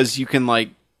 only because you can like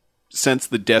sense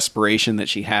the desperation that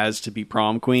she has to be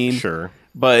prom queen. Sure.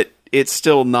 But it's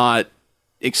still not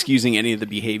excusing any of the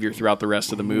behavior throughout the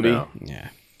rest of the movie. No. Yeah,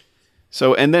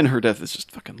 So, and then her death is just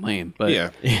fucking lame. But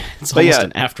Yeah. it's But almost yeah.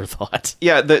 an afterthought.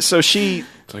 yeah. So she,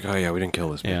 It's like, oh yeah, we didn't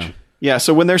kill this bitch. Yeah, yeah.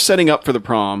 So when they're setting up for the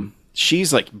prom,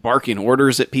 she's like barking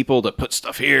orders at people to put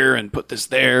stuff here and put this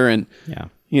there, and yeah,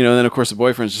 you know. Then of course the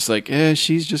boyfriend's just like,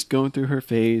 she's just going through her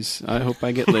phase. I hope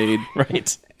I get laid.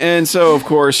 right. And so of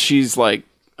course she's like,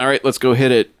 all right, let's go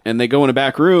hit it. And they go in a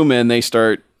back room and they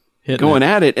start Hitting going it.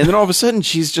 at it. And then all of a sudden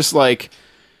she's just like,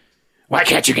 why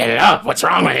can't you get it up? What's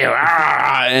wrong with you?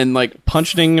 Ah! And like,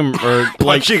 punching him or like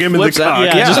Punching him in the flips out-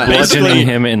 cock. yeah, just Bludgeoning basically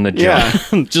him in the jaw.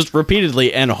 yeah, just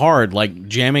repeatedly and hard, like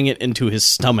jamming it into his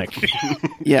stomach.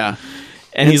 yeah.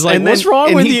 And he's like, And "What's then- wrong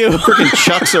and with he you?" Freaking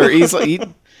chucks her. He's like,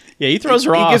 he Throws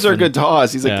her off. gives her a and- good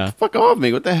toss. He's like, Yeah. fuck off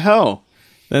me. What the hell?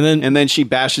 and And then she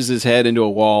bashes his head into a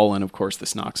wall. And of course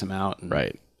this knocks him out. And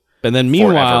right. And then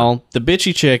meanwhile, the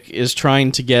bitchy chick is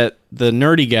trying to get the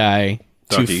nerdy guy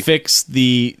Ducky. to fix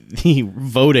the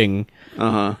voting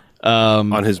Uh-huh.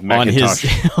 On his Macintosh.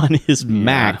 on his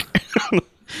Mac.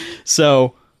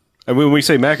 So And when we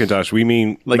say Macintosh, we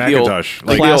mean Like the old- Macintosh.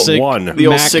 like classic- one. The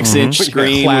old Mac- 6-inch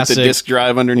screen with Classic. the disk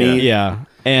drive underneath. yeah,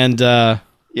 and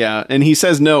Yeah, and he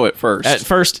says no at first. at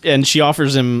first, and she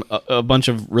offers him a bunch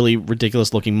of really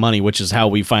ridiculous looking money, which is how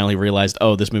we finally realized,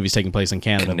 oh, this movie's taking place in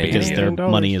Canada because their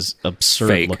Canadian money is absurd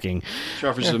Fake. looking. She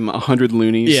offers him 100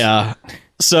 loonies. Yeah.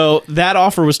 So that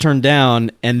offer was turned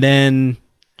down, and then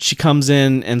she comes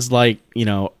in and's like, you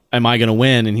know, am I going to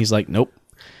win? And he's like, nope.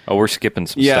 Oh, we're skipping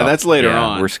some Yeah, stuff. that's later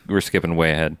on. We're skipping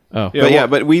way ahead. Oh,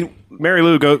 But Mary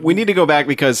Lou we need to go back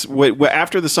because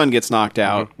after the son gets knocked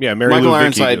out, Yeah, Mary Michael Lou Vicky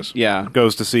Ironside, just yeah,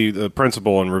 goes to see the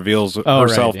principal and reveals right,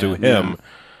 herself yeah. to him,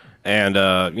 and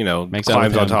Makes out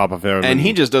climbs with on him. top of him, and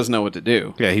he just doesn't know what to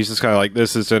do. yeah, he's just kind of like,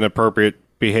 this is inappropriate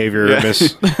behavior, Yeah.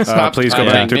 miss. Stop Please go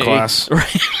typing back to me. class.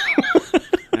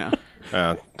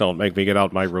 Yeah. Don't make me get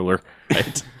out my ruler.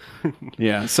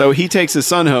 Yeah. So he takes his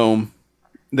son home.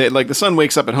 The son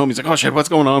wakes up at home. He's like, "Oh shit, what's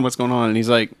going on? What's going on?" And he's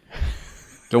like,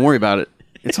 "Don't worry about it.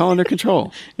 It's all under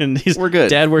control." And We're good.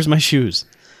 Dad, where's my shoes?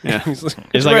 Yeah. He's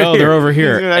like, right oh, they're here. over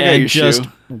here. I got And your just shoe.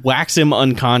 whacks him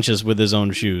unconscious with his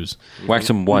own shoes. Whacks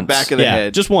him once. Back of the Yeah,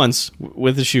 head. just once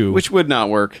with the shoe. Which would not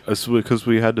work. That's because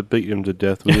we had to beat him to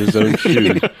death with his own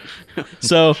shoe.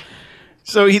 So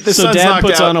So the so son's Dad knocked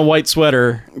puts out, on a white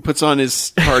sweater, puts on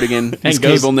his cardigan, his And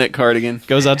goes- cable knit cardigan.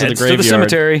 goes out to the Heads to the graveyard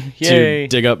cemetery. Yay. to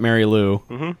dig up Mary Lou,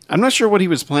 I'm not sure what he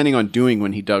was planning on doing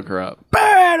when he dug her up.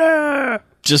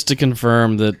 just to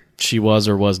confirm that she was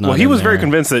or was not. Well, he in was very there.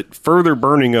 convinced that further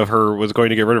burning of her was going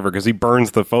to get rid of her because he burns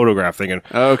the photograph thinking,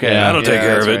 Okay, Yeah, that'll take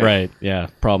care that's of it. Right? Yeah,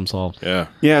 problem solved. yeah.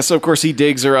 Yeah, so of course he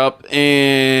digs her up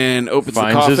and opens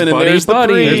Finds the coffin, his and buddy there's the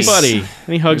Buddy. There's priest. Buddy,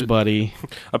 and he hugs Buddy.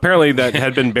 Apparently that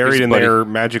had been buried His in buddy. there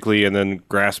magically and then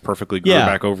grass perfectly grew Yeah.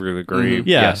 back over the grave.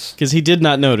 Yeah, Yes. because he did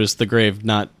not notice the grave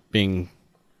not being.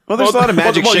 Well, there's a lot of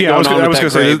magic shit I going was on gonna with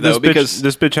that say, grave, this though, bitch, because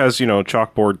this bitch has,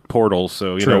 chalkboard portals,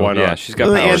 so, True. why not? Yeah, she's got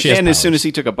and, power. She has and as powers. soon as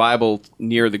he took a Bible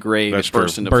near the grave, That's it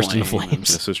burst true. into Burst flames. into flames.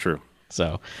 This is true.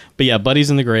 So, but yeah, Buddy's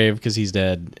in the grave because he's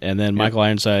dead, and then Michael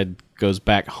Ironside goes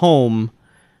back home,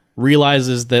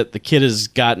 realizes that the kid has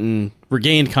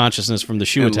regained consciousness from the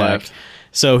shoe And attack. left.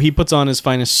 So he puts on his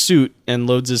finest suit and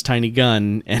loads his tiny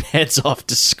gun and heads off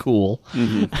to school.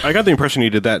 I got the impression he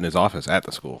did that in his office at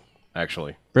the school,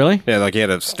 actually. Really? Yeah, like he had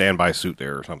a standby suit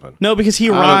there or something. No, because he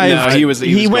don't arrived. know. He was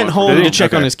went going for home it. to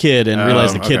check on Okay. his kid and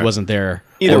realized the kid okay. wasn't there.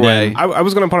 Either And way. then- I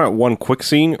was going to point out one quick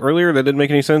scene earlier that didn't make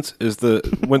any sense. Is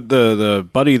when the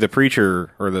buddy, the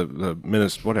preacher, or the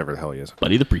minister, whatever the hell he is.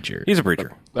 Buddy the preacher. He's a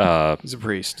preacher. He's a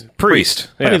priest. Priest.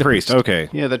 Yeah, Buddy the priest. Okay.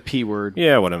 Yeah, that P word.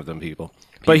 Yeah, one of them people.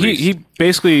 But he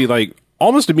basically, like,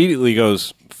 almost immediately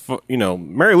goes,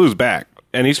 Mary Lou's back.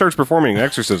 And he starts performing an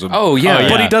exorcism. Oh, yeah.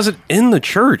 But yeah. he does it in the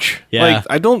church. Yeah. Like,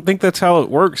 I don't think that's how it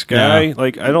works, guy. No.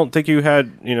 Like, I don't think you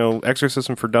had,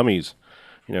 exorcism for dummies.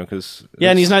 Because... Yeah,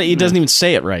 and he doesn't even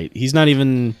say it right. He's not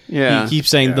even. Yeah. He keeps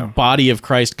saying the body of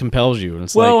Christ compels you, and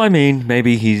it's Well, like, I mean,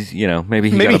 maybe he's, maybe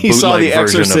he Maybe got a he saw bootleg The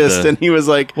version of Exorcist the- and he was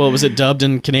like, well, was it dubbed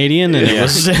in Canadian and it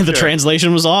was the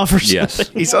translation was off or something? Yes.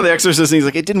 he saw The Exorcist and he's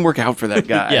like, it didn't work out for that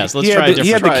guy. Yes, let's He try had, a he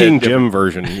had different. the King different- Jim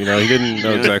version. He didn't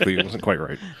know exactly. It wasn't quite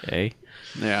right. Okay.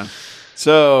 Yeah.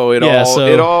 So it Yeah, all so-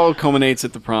 it all culminates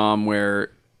at the prom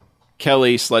where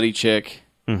Kelly, slutty chick,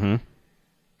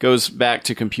 goes back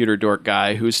to computer dork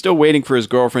guy who's still waiting for his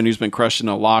girlfriend who's been crushed in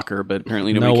a locker, but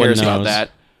apparently nobody No one cares about knows. that.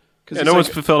 'Cause Yeah, it's no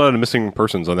like- one's filled out a missing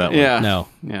persons on that one. Yeah. No.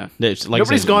 Yeah. It's like I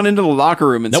Nobody's said, gone into the locker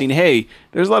room and Nope. seen, hey,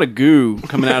 there's a lot of goo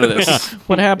coming out of this.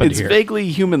 What happened It's here? vaguely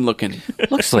human looking.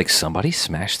 Looks like somebody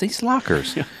smashed these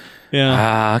lockers. Yeah.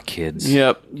 Ah, kids.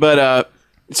 Yep. But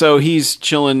so he's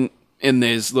chilling in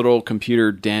his little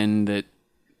computer den that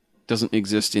doesn't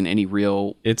exist in any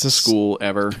real It's a school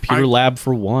ever. Computer lab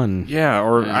for one. Yeah,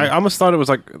 or I almost thought it was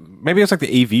like maybe it's like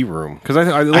the AV room because I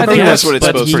think think that's what it's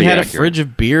But supposed he to be. had a accurate. fridge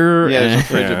of beer Yeah, there's a and,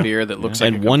 fridge of beer that looks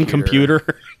like and a one computer.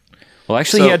 Well,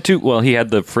 actually, So- he had two. Well, he had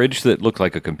the fridge that looked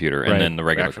like a computer, and Right. then the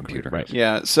regular Actual computer. Right.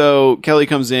 Yeah. So Kelly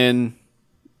comes in,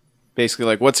 basically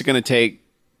like, "What's it going to take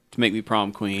to make me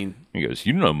prom queen?" He goes,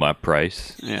 "You know my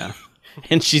price." Yeah.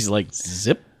 And she's like,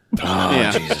 zip. Oh,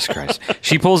 Yeah. Jesus Christ!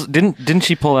 She pulls. Didn't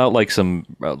she pull out like some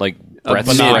breath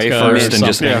vodka spray or first and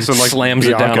just something. Yeah, some, like, slams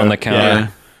it down Bianca. on the counter? Yeah.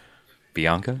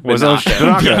 Bianca. Was that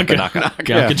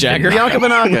Bianca Jagger. Bianca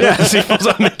Banaka. Yeah, she pulls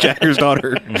on Mick Jagger's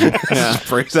daughter.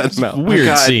 Sprays that smell. Weird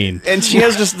God. scene. And she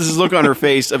has just this look on her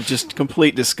face of just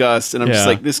complete disgust, and I'm just Yeah.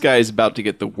 like, this guy is about to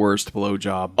get the worst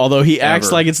blowjob. Although he acts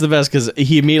Ever. like it's the best because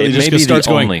he immediately It just may be starts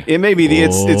the going. only. It may be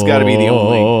it's got to be the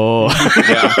only. Oh.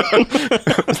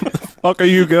 Fuck are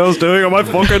you girls doing on my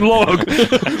fucking log?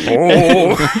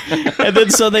 Oh, And then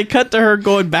so they cut to her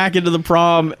going back into the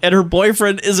prom, and her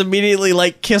boyfriend is immediately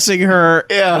like kissing her.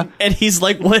 Yeah. And he's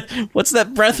like, what's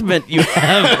that breath mint you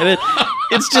have? And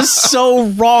it's just so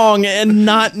wrong and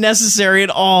not necessary at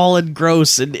all and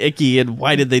gross and icky. And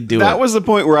why did they do it? That was the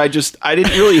point where I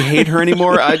didn't really hate her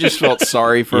anymore. I just felt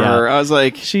sorry for Yeah. her. I was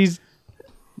like, She's.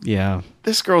 Yeah.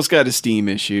 this girl's got esteem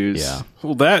issues. Yeah.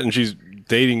 well, that and she's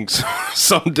dating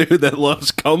some dude that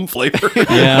loves cum flavor.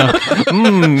 Yeah.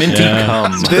 Minty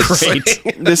cum.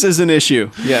 This is an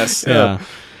issue. Yes. Yeah.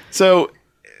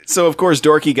 So of course,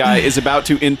 dorky guy is about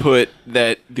to input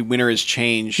that the winner is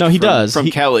changed. No, he from, does. from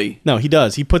He- Kelly. No, he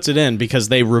does. He puts it in because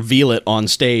they reveal it on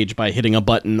stage by hitting a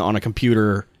button on a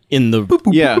computer in the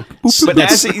Yeah, but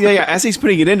That's- as he's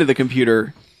putting it into the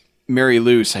computer, Mary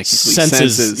Lou psychically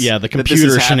senses the that this computer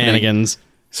is happening. shenanigans.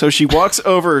 So she walks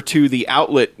over to the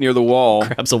outlet near the wall,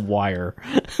 Grabs a wire.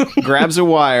 grabs a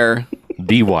wire,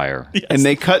 D-wire. and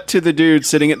they cut to the dude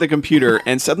sitting at the computer,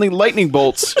 and suddenly lightning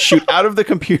bolts shoot out of the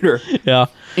computer Yeah.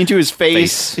 into his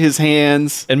face, his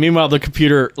hands. And meanwhile, the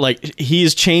computer, like,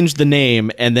 he's changed the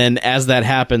name, and then as that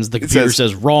happens, the computer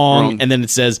says wrong, and then it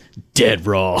says dead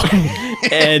wrong.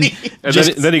 And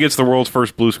Then he gets the world's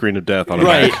first blue screen of death on a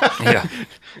right. Yeah.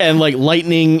 And like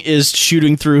lightning is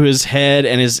shooting through his head,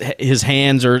 and his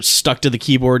hands are stuck to the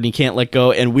keyboard, and he can't let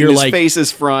go. And we're His like, face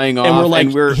is frying off, and we're like,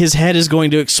 we're his head is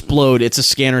going to explode. It's a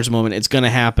Scanner's moment. It's going to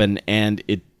happen, and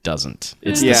it doesn't.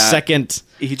 It's the Yeah. second.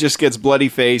 he just gets bloody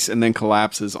face and then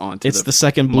collapses onto. It's the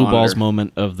second blue monitor. balls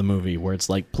moment of the movie where it's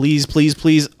like, please, please,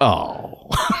 please. Oh,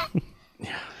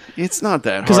 It's not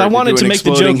that because I hard wanted do to an make the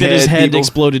exploding joke that his head people.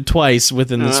 exploded twice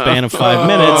within the span of 5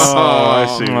 minutes. Oh, I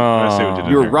see what you did.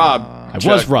 You were there. robbed. I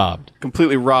was robbed.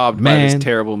 Completely robbed by Man. this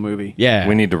terrible movie. Yeah.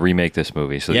 We need to remake this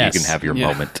movie so that Yes. you can have your Yeah.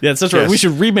 moment. Yes, that's right. Yes. We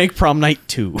should remake Prom Night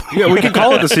 2. Yeah, we can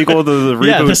call it the sequel to the reboot.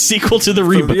 Yeah, the sequel to the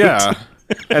reboot. Yeah.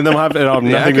 And they'll have Yeah, nothing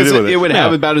to because do with it it. would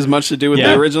have No. about as much to do with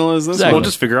Yeah. the original as this Exactly. We'll one.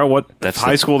 just figure out what That's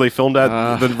high the- school they filmed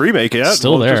at the remake at.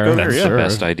 Still We'll just there. go there. That's Yeah. the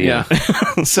best idea.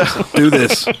 Yeah. So Do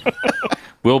this.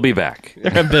 We'll be back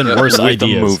There have been worse with the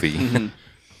ideas. movie.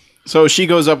 So she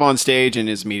goes up on stage and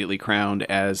is immediately crowned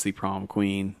as the prom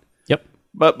queen. Yep.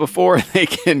 But before they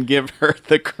can give her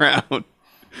the crown,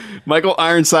 Michael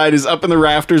Ironside is up in the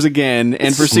rafters again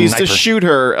and proceeds to Sniper. shoot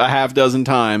her a half dozen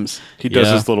times. He does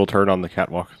Yeah. his little turn on the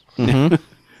catwalk.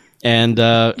 And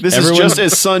This everyone, is just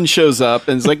as Son shows up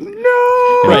and is like,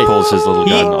 no! And he pulls his little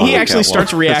gun on he the actually catwalk.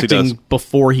 starts Yes, he reacting does.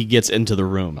 before he gets into the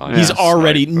room. yeah. He's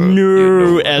already Sniper, no you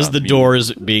know as what the I mean. door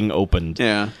is being opened.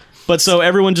 Yeah. But so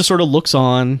everyone just sort of looks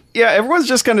on. Yeah, everyone's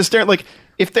just kind of staring. Like,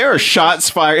 if there are shots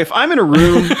fired, if I'm in a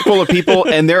room full of people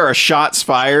and there are shots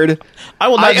fired, I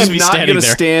will not I just am be not standing going to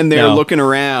there. stand there No. looking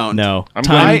around. No, I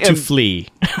time to am- flee.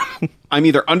 I'm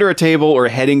either under a table or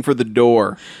heading for the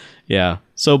door. Yeah.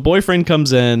 So boyfriend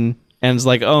comes in and is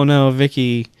like, "Oh no,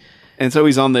 Vicky." And so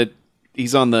he's on the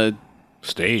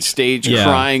Stage. stage Yeah.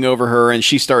 crying over her, and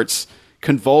she starts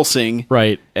convulsing.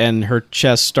 Right, and her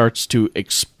chest starts to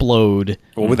explode.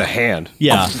 Well, with a hand.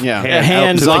 Yeah, Yeah. A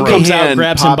hand Out to the comes throat. out, Hand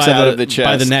grabs him pops by out the, of the chest.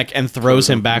 by the neck, and throws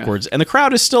him backwards. And the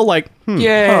crowd is still like,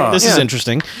 Yeah. this is Yeah.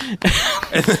 interesting.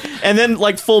 And then,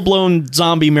 like, full-blown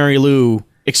zombie Mary Lou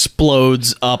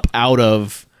explodes up out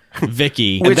of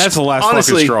Vicky. And that's the last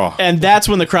honestly- fucking straw. And that's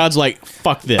when the crowd's like,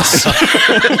 fuck this.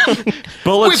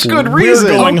 Bullets. With good We're reason.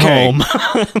 going Okay. home.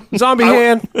 Zombie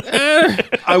hand.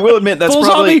 I will admit that's Full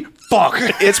probably zombie. Fuck.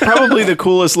 it's probably the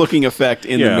coolest looking effect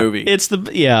in Yeah. the movie. It's the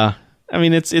yeah. I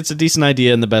mean, it's a decent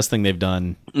idea and the best thing they've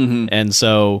done. Mm-hmm. And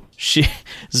so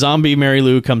zombie Mary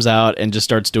Lou comes out and just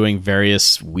starts doing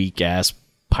various weak ass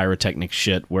pyrotechnic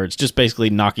shit, where it's just basically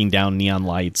knocking down neon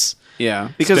lights. yeah,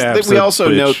 because Stabs we the also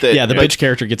bitch. note that Yeah, the bitch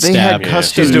character gets they had stabbed.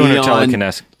 custom She's doing her neon.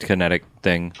 telekinetic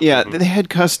thing. Yeah, they had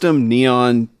custom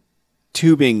neon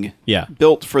tubing Yeah.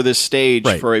 built for this stage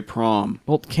Right. for a prom.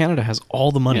 Well, Canada has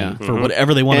all the money Yeah. for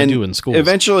whatever they want to And do in schools.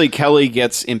 eventually Kelly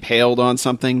gets impaled on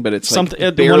something, but it's Something like one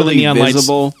of the barely neon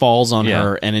visible. lights falls on Yeah.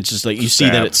 her, and it's just like you see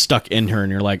that Stab. it's stuck in her,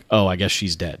 and you're like, oh, I guess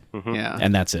she's dead, Yeah,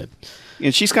 and that's it.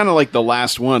 and she's kind of like the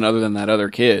last one, other than that other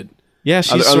kid, Yeah,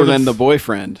 she's other sort than of, the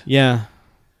boyfriend. yeah.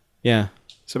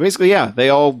 So basically, yeah, they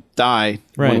all die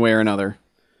Right. one way or another.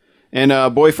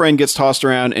 And boyfriend gets tossed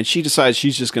around, and she decides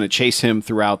she's just going to chase him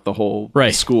throughout the whole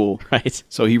Right. school. Right.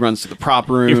 So he runs to the prop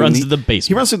room. He runs to the basement.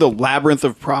 He runs through the labyrinth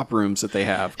of prop rooms that they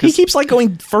have. He 'Cause- keeps like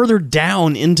going further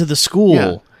down into the school.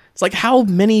 Yeah. It's like how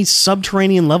many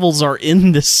subterranean levels are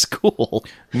in this school?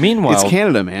 Meanwhile, it's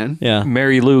Canada, man. Yeah.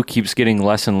 Mary Lou keeps getting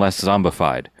less and less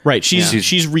zombified. Right.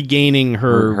 She's regaining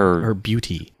her Her-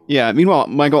 beauty. Yeah. Meanwhile,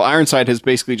 Michael Ironside has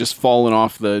basically just fallen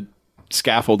off the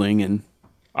scaffolding, and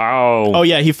Oh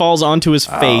yeah, he falls onto his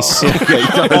face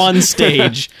on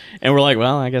stage, and we're like,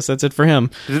 well, I guess that's it for him.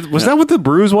 Was that what the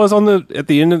bruise was on the at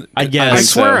the end? Of, I guess. I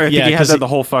swear, I think Yeah, he had 'cause that the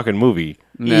whole fucking movie.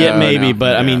 Yeah, maybe, no.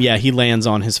 but I mean, yeah, he lands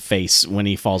on his face when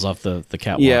he falls off the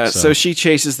catwalk. yeah. So she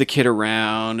chases the kid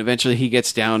around. Eventually, he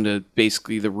gets down to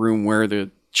basically the room where the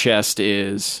chest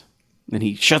is. And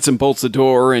he shuts and bolts the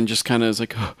door, and just kind of is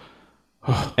like,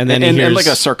 and then and he hears like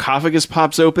a sarcophagus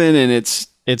pops open, and it's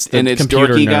the and it's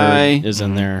computer dorky nerd guy is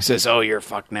in there. says, "Oh, you're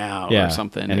fucked now," Yeah, or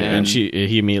something. and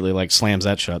he immediately like slams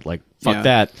that shut, like fuck Yeah.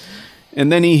 that. and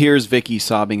then he hears Vicky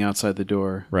sobbing outside the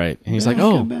door. Right. And he's like,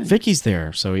 oh, Vicky's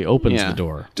there. So he opens the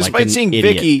door. like Despite an seeing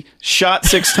idiot. Vicky shot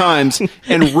 6 times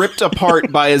and ripped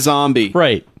apart by a zombie.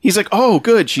 Right. He's like, oh,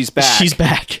 good, she's back. She's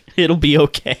back. It'll be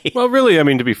okay. Well, really, I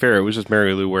mean, to be fair, it was just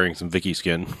Mary Lou wearing some Vicky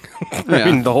skin. I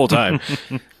mean, the whole time.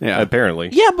 Yeah. Apparently.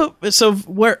 Yeah, but so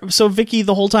Vicky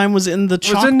the whole time was in the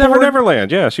She was in chalkboard?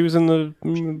 Neverland. Yeah, she was in the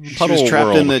She puddle was trapped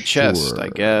world. in the chest, I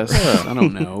guess. I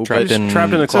don't know. Trapped but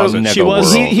in the closet. She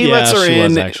was. World. He lets her she in.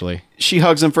 Was actually. She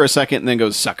hugs him for a second and then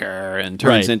goes sucker and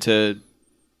turns Right. into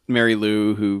Mary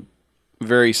Lou, who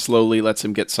very slowly lets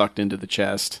him get sucked into the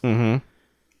chest. Mm-hmm.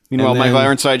 Meanwhile, And then- Michael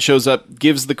Ironside shows up,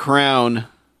 gives the crown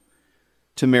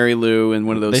to Mary Lou in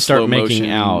one of those They start slow making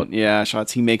motion, out.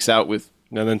 shots. He makes out with.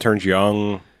 And then turns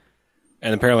young.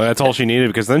 And apparently that's all she needed,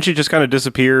 because then she just kind of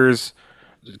disappears.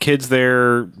 Kid's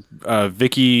there.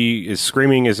 Vicky is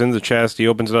screaming, is in the chest. He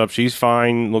opens it up. She's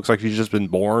fine. Looks like she's just been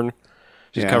born.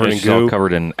 She's covered in She's goo. all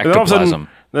covered in And then all of a sudden, ectoplasm.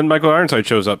 then Michael Ironside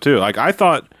shows up too. Like, I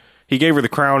thought he gave her the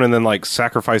crown and then like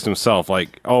sacrificed himself.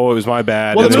 Like, oh, it was my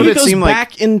bad. Well, And the then- movie it goes seemed like-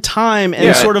 back in time and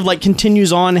Yeah. sort of like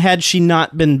continues on had she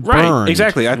not been burned. right,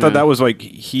 exactly. I thought that was like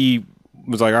he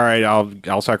was like, all right,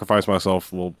 I'll sacrifice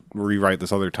myself. We'll rewrite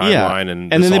this other timeline,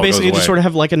 and then this they all goes basically just away. sort of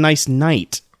have like a nice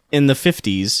night in the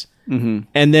 50s,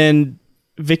 and then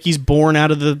Vicky's born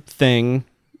out of the thing,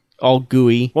 all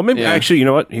gooey. Well, maybe Yeah. actually, you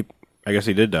know what? I guess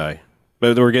he did die,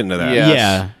 but we're getting to that. Yeah.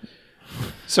 Yeah,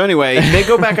 So anyway, they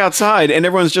go back outside and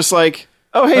everyone's just like,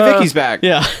 oh, hey, Vicky's back.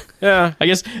 yeah. yeah. I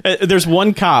guess there's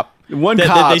one cop. One that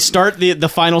cop. they start the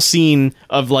final scene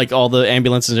of like all the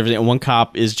ambulances and everything, and one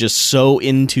cop is just so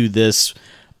into this.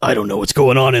 I don't know what's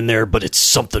going on in there, but it's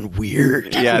something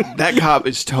weird. Yeah, that cop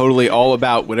is totally all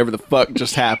about whatever the fuck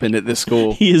just happened at this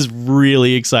school. He is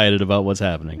really excited about what's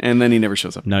happening. And then he never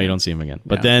shows up. No, you don't see him again.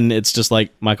 But then it's just like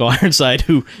Michael Ironside,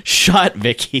 who shot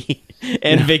Vicky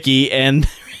and Vicky and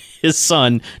his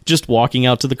son, just walking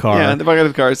out to the car. Yeah, the back of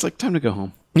the car. It's like, time to go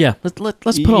home. Yeah, let's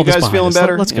put You all this guys behind feeling us.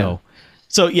 better? Let's Yeah. go.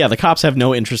 So yeah, the cops have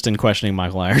no interest in questioning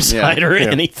Michael Ironside or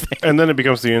anything. And then it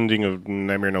becomes the ending of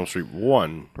Nightmare on Elm Street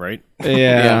 1, right?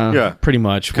 Yeah. pretty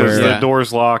much. Because Where the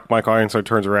door's locked, Michael Ironside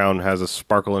turns around, has a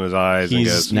sparkle in his eyes, and he's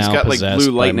goes, now got, like, possessed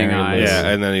blue by lightning Mary eyes. Lou. yeah,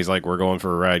 and then he's like, we're going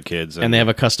for a ride, kids. And they have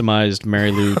a customized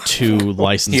Mary Lou 2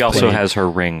 license He also plate, has her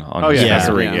ring on oh, his yeah, Yeah. that's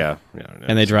the ring, Yeah. yeah.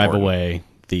 and they it's drive important. away.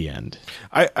 The end.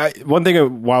 I one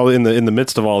thing while in the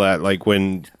midst of all that, like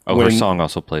when her song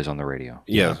also plays on the radio.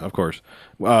 yeah, of course,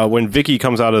 when Vicky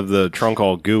comes out of the trunk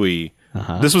all gooey,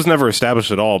 this was never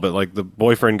established at all. But like the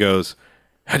boyfriend goes,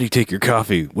 "How do you take your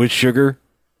coffee with sugar?"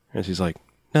 And she's like,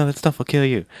 "No, that stuff will kill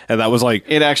you." And that was like,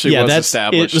 It actually was that's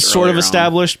established. it was sort of earlier on.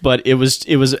 established, but it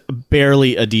was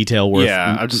barely a detail worth.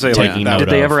 Yeah, I'd just say, like, taking that- note Did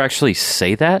they of. ever actually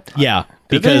say that? Yeah,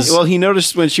 Did they? because Well, he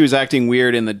noticed when she was acting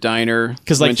weird in the diner.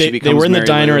 because when like she they becomes were in the Mary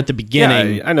diner Lou. at the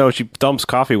beginning. yeah, I know she dumps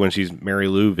coffee when she's Mary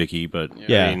Lou Vicky, but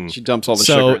Yeah. I mean, She dumps all the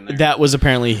So sugar in there. that was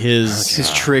apparently his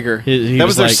His trigger. he that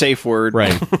was was their like- safe word.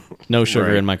 right. No sugar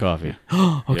Right. in my coffee.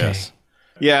 Okay. yes.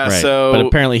 Yeah, Right. so... but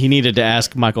apparently he needed to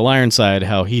ask Michael Ironside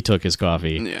how he took his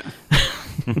coffee.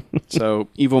 Yeah. So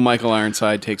evil Michael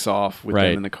Ironside takes off with Right.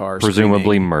 them in the car. Presumably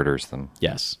screaming. murders them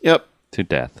Yes. Yep. to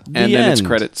death. And The then it's end.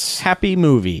 credits. Happy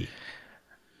movie.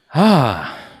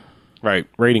 Right,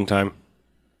 rating time.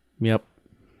 Yep.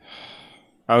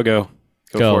 I'll go.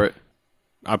 Go. For it.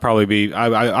 I'll probably be.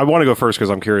 I want to go first because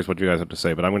I'm curious what you guys have to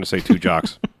say, but I'm going to say 2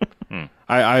 jocks.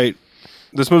 I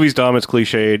this movie's dumb. It's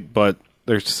cliched, but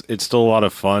it's still a lot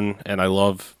of fun, and I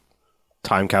love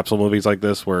time capsule movies like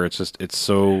this where it's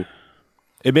so.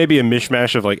 It may be a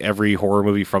mishmash of like every horror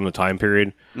movie from the time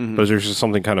period, but there's just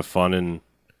something kind of fun, and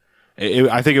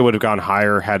I think it would have gone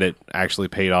higher had it actually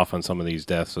paid off on some of these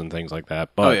deaths and things like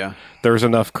that. But Oh, yeah. there's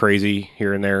enough crazy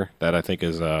here and there that I think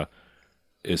is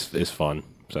fun.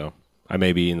 So I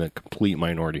may be in the complete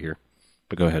minority here,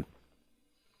 but go ahead.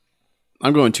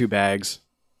 I'm going 2 bags.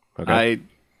 Okay.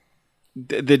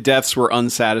 The deaths were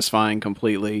unsatisfying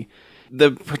completely.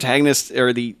 The protagonist,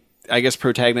 or the, I guess,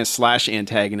 protagonist /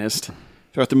 antagonist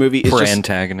throughout the movie is just,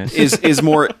 Antagonist. is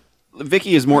more...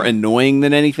 Vicky is more annoying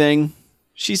than anything.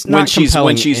 She's When not she's- when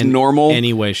compelling she's in normal.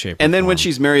 any way, shape, or And then when form.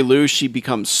 she's Mary Lou, she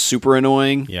becomes super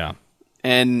annoying. yeah.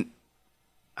 And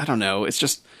I don't know. It's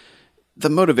just the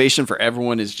motivation for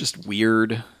everyone is just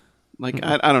weird. Like,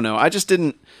 I don't know. I just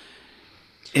didn't.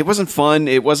 It wasn't fun.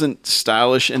 It wasn't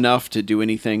stylish enough to do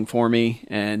anything for me.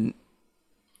 And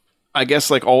I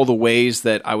guess like all the ways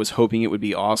that I was hoping it would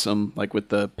be awesome, like with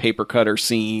the paper cutter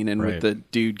scene and Right. with the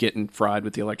dude getting fried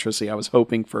with the electricity, I was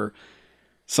hoping for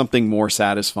something more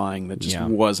satisfying that just Yeah.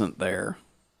 wasn't there.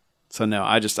 So no,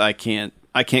 I can't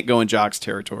go in Jock's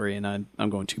territory, and I'm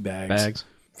going 2 bags.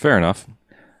 Fair enough.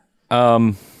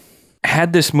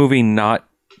 Had this movie not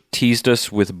teased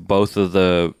us with both of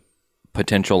the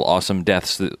potential awesome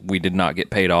deaths that we did not get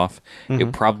paid off,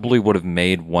 it probably would have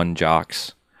made 1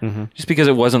 Jocks. just because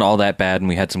it wasn't all that bad and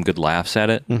we had some good laughs at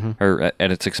it or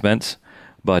at its expense.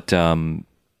 But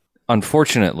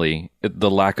unfortunately, the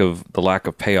lack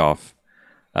of payoff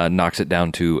knocks it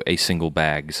down to a single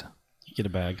bags. You get a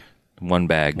bag. One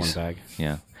bags. One bag.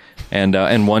 Yeah.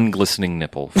 And one glistening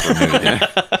nipple for nudity.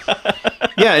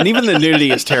 Yeah, and even the nudity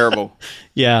is terrible.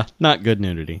 Yeah, not good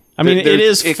nudity. I mean, There- it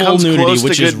is it full comes nudity, close to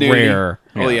which good is nudity. rare.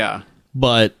 Oh yeah.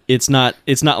 But it's not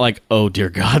like, oh dear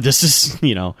God, this is,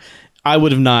 I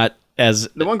would have not as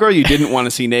The one girl you didn't want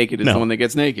to see naked is No. the one that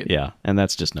gets naked. yeah, and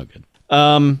that's just no good.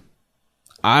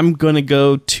 I'm gonna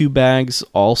go 2 bags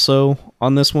also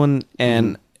on this one,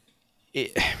 and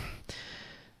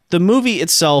the movie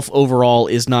itself overall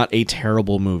is not a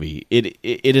terrible movie. It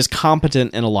is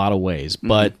competent in a lot of ways,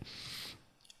 but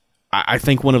I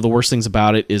think one of the worst things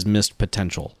about it is missed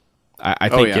potential. I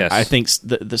think yeah. Yes. I think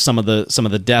some of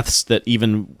the deaths that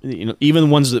even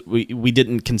ones that we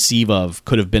didn't conceive of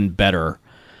could have been better.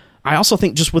 I also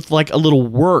think just with like a little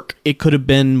work, it could have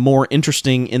been more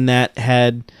interesting in that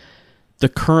had the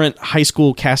current high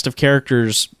school cast of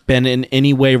characters been in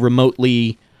any way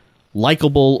remotely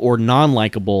likable or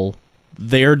non-likable,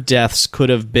 their deaths could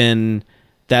have been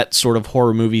that sort of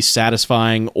horror movie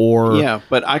satisfying or Yeah,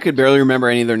 but I could barely remember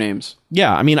any of their names.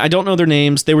 yeah, I mean, I don't know their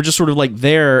names. They were just sort of like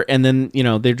there, and then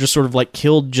they're just sort of like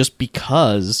killed just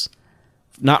because,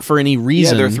 not for any Yeah,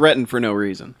 reason. they're threatened for no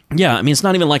reason. Yeah, I mean, it's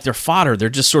not even like they're fodder. They're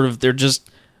just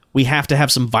we have to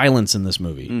have some violence in this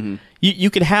movie. You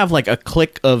could have like a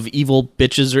clique of evil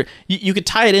bitches, or you could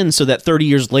tie it in so that 30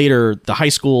 years later, the high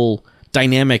school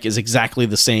dynamic is exactly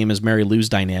the same as Mary Lou's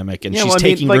dynamic, and Yeah, she's well, I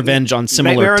mean, taking like, revenge on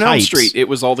similar Nightmare on Elm types. Street. It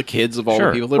was all the kids of all Sure,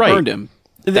 the people that right. burned him.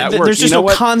 That There's works. just You know no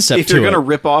what? concept If you're to going to it.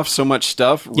 rip off so much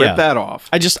stuff, rip Yeah. that off.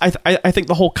 I think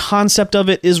the whole concept of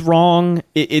it is wrong.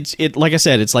 It's like I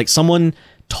said, it's like someone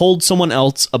told someone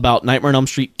else about Nightmare on Elm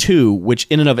Street 2, which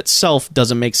in and of itself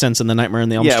doesn't make sense in the Nightmare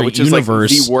on Elm Yeah, Street which is universe.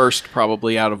 like the worst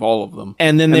probably out of all of them.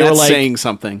 And then they were that's like- saying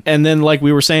something. And then, like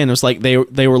we were saying, it was like they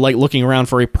were like looking around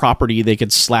for a property they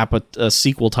could slap a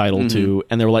sequel title Mm-hmm. to,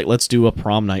 and they were like, let's do a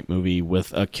prom night movie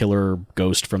with a killer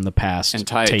ghost from the past And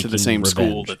tie it to taking the same school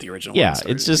revenge. that the original Yeah, one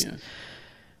started. it's just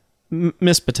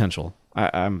missed potential.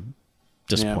 I'm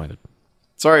disappointed.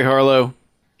 Sorry, Harlow.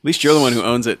 At least you're the one who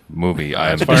owns it. Movie.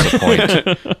 I am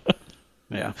disappointed.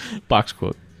 Yeah. Box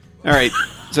quote. All right.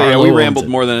 So yeah, Harlow we owns rambled it.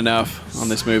 more than enough on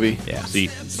this movie. Yeah. See,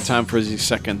 It's time for the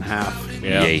second half.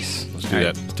 yeah, Yes. let's do All that.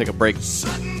 right, let's take a break.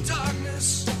 Sudden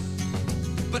darkness,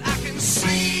 but I can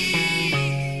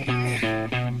see.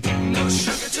 No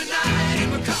sugar tonight in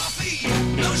my coffee,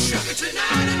 no sugar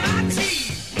tonight in my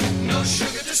tea, no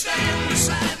sugar to stand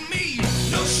beside me,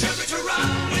 no sugar to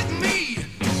run with me.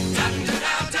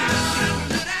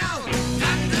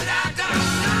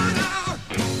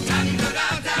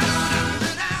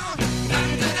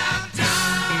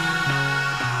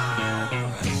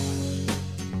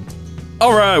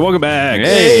 All right, welcome back.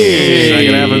 Hey.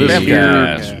 Second half of this Bamcast.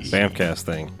 year Bamcast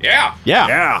thing. Yeah.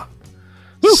 Yeah.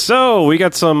 So we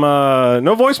got some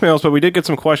no voicemails, but we did get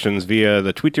some questions via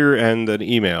the Twitter and an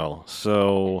email.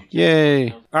 So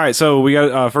Yay. all right, so we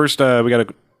got first we got a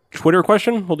Twitter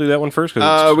question. We'll do that one first. 'Cause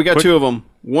it's We got quick. two of them.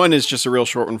 One is just a real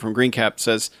short one from Greencap.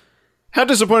 Says, how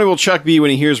disappointed will Chuck be when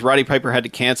he hears Roddy Piper had to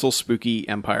cancel Spooky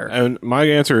Empire? And my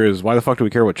answer is, why the fuck do we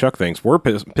care what Chuck thinks? We're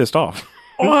pissed off.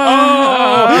 I'm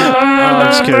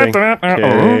just kidding.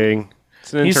 Kidding.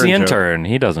 It's an He's the joke. intern.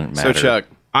 He doesn't So matter. Chuck,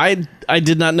 I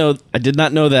did not know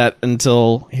that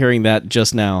until hearing that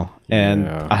just now, and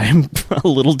Yeah. I'm a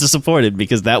little disappointed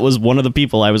because that was one of the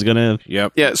people I was gonna.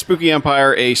 Yep. yeah, Spooky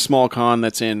Empire, a small con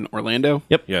that's in Orlando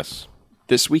Yes.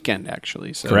 this weekend,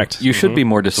 actually. So Correct. You should be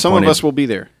more Some disappointed of us will be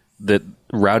there. that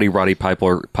Roddy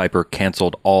Piper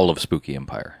canceled all of Spooky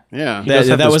Empire. Yeah, does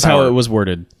have That this was how power. it was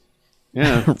worded.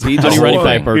 yeah. He Roddy just-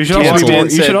 Piper. You should, Yeah, also, we be, did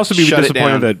you say should also be shut it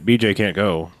disappointed down. that BJ can't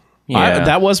go.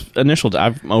 That was initial.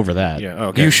 I'm over that. Yeah.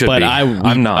 Okay. You should But be.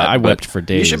 I'm not. I but- wept for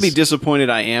days. You should be disappointed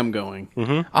I am going.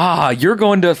 You're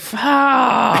going to.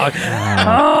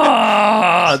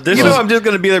 This You is, know, I'm just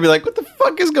going to be there and be like, what the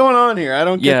fuck is going on here? I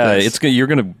don't get yeah, this.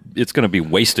 it's gonna be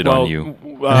wasted Well, on you.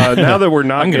 now that we're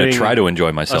not I'm gonna getting try to enjoy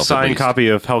a myself. at signed least. copy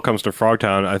of Hell Comes to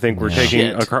Frogtown, I think we're taking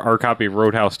Shit. our copy of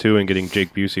Roadhouse 2 and getting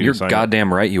Jake Busey You're to sign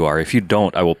goddamn right you are. If you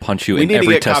don't, I will punch you we in need to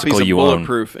every get copies testicle of you own.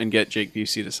 Bulletproof and get Jake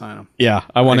Busey to sign them. Yeah,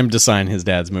 I want him to sign his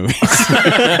dad's movies.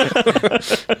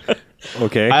 it.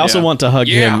 Okay. I also yeah. want to hug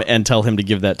him and tell him to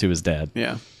give that to his dad.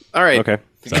 Yeah. All right. Okay.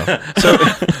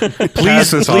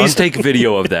 Please, this on. please take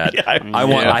video of that. I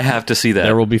want. Yeah. I have to see that.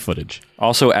 There will be footage.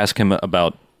 Also, ask him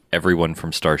about everyone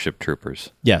from Starship Troopers.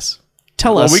 Yes.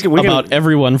 tell Well, us we can- about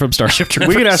everyone from Starship Troopers.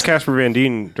 We can ask Casper Van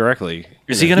Dien directly.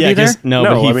 Is he going to be there? 'cause- No,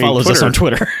 No, but he I mean, follows us Twitter. on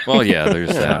Twitter. Well, yeah, there's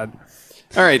that.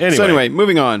 All right. So Anyway. anyway,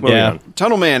 moving on. Yeah.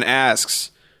 Tunnelman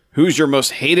asks, "Who's your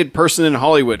most hated person in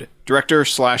Hollywood? Director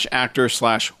 / actor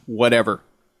 / whatever."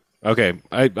 Okay,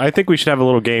 I think we should have a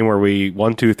little game where we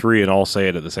 1, 2, 3 and all say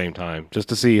it at the same time, just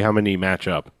to see how many match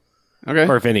up, Okay.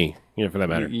 or if any, for that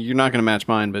matter. You're not going to match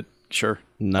mine, but sure.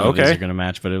 None of these Okay. are going to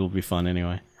match, but it'll be fun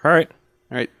anyway. All right,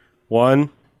 All right. 1,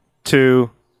 2,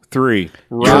 3.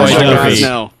 George Duffy.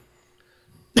 No.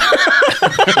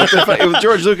 If it was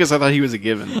George Lucas, I thought he was a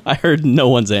given. I heard no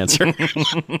one's answer.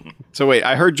 So wait,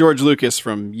 I heard George Lucas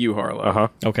from you, Harlow. Uh huh.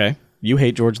 Okay. You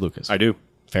hate George Lucas. I do.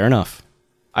 Fair enough.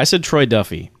 I said Troy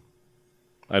Duffy.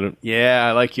 I don't. Yeah,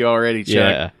 I like you already, Chuck.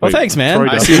 Yeah. Well, Wait, thanks, man. Troy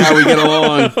I Duffy. see how we get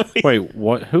along. Wait,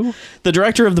 what? Who? The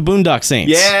director of the Boondock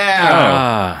Saints.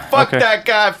 Yeah. Fuck okay. that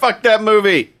guy. Fuck that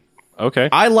movie. Okay.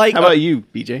 I like. How about you,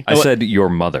 BJ? I said your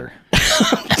mother.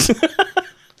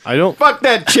 I don't. Fuck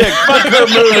that chick. Fuck her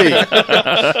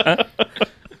movie.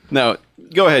 No,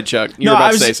 go ahead, Chuck. You no, were about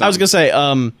I was. to say something. I was gonna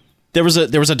say.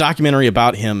 There was a documentary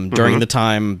about him during the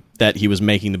time that he was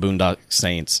making the Boondock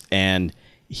Saints, and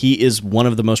he is one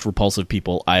of the most repulsive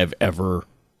people I have ever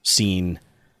seen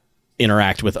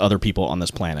interact with other people on this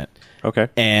planet. Okay.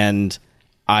 And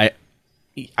I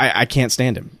can't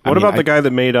stand him. What about the guy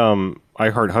that made I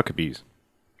Heart Huckabees?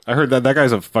 I heard that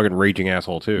guy's a fucking raging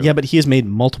asshole too. Yeah, but he has made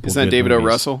multiple. Isn't that good David O. movies.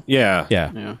 Russell? Yeah.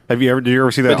 Yeah. Yeah. Did you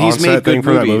ever see that But he's onset made good thing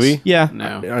for that movies. movie? Yeah. No.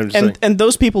 I'm just saying. And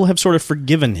those people have sort of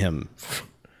forgiven him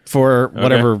for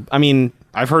whatever. I mean,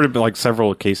 I've heard of like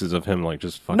several cases of him like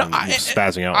just fucking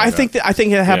spazzing out. I like think that. I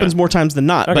think it happens Yeah. more times than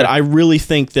not. Okay. But I really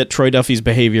think that Troy Duffy's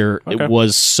behavior Okay.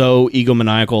 was so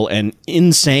egomaniacal and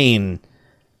insane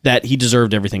that he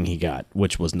deserved everything he got,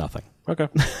 which was nothing. Okay.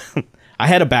 I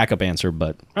had a backup answer,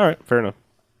 but All right. Fair enough.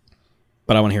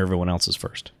 I want to hear everyone else's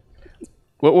first.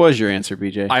 What was your answer,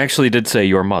 BJ? I actually did say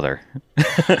your mother.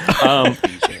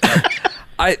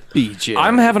 BJ.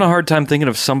 I'm having a hard time thinking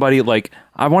of somebody like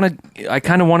I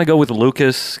kind of want to go with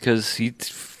Lucas because he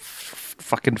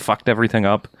fucking fucked everything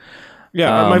up.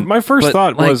 Yeah. My first but,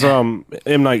 thought like- was M.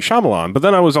 Night Shyamalan, but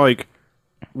then I was like,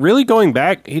 really going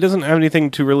back, he doesn't have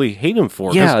anything to really hate him for.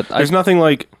 'Cause Yeah, there's nothing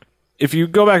like. If you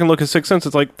go back and look at Sixth Sense,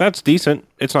 it's like that's decent.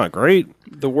 It's not great.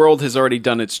 The world has already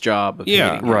done its job. Of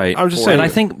Yeah. hating him. Right. I'm just And saying- I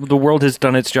think the world has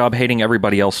done its job hating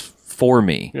everybody else for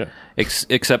me. Yeah.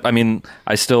 Except, I mean,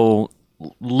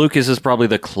 Lucas is probably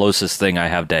the closest thing I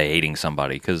have to hating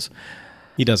somebody because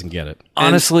He doesn't get it.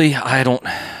 honestly, I don't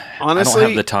Honestly,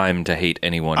 have the time to hate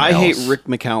anyone I else. hate Rick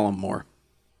McCallum more.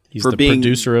 He's for the being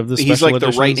producer of the special He's like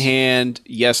editions. the right hand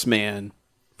yes man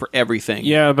for everything.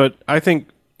 Yeah, but I think.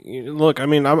 Look, I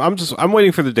mean, I'm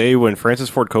waiting for the day when Francis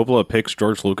Ford Coppola picks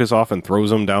George Lucas off and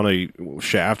throws him down a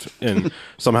shaft, and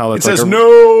somehow that's It like says a,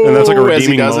 no and that's like a as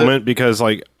he redeeming does it. moment because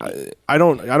like I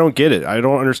don't get it. I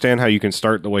don't understand how you can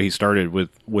start the way he started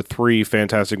with 3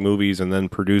 fantastic movies and then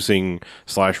producing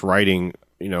 / writing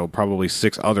probably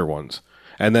 6 other ones,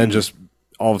 and then just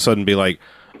all of a sudden be like,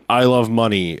 I love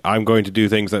money. I'm going to do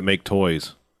things that make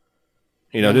toys.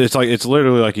 It's like it's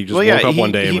literally like he just woke up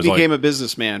one day and he was became like, a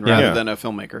businessman rather Yeah. than a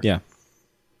filmmaker. Yeah.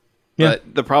 Yeah.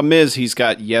 But the problem is he's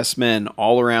got yes men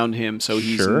all around him, so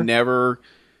he's Sure. never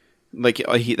like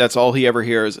that's all he ever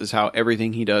hears is how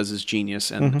everything he does is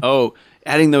genius. And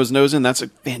adding those no's in, that's a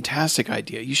fantastic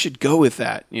idea. You should go with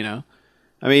that.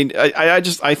 I mean,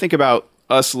 I think about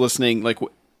us listening, like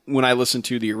when I listened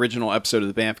to the original episode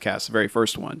of the Bamfcast, the very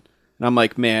first one, and I'm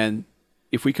like, man,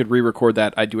 if we could re-record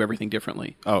that, I'd do everything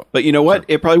differently. Oh, but you know what?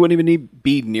 It probably wouldn't even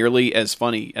be nearly as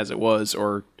funny as it was,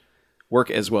 or work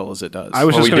as well as it does. I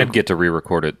was Well, just we gonna, did get to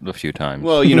re-record it a few times.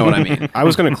 well, you know what I mean. I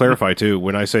was going to clarify too.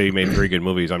 When I say he made 3 good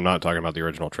movies, I'm not talking about the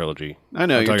original trilogy. I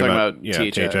know, I'm you're talking about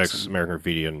THX, THX. American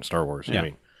Graffiti, and Star Wars. Yeah. I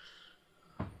mean,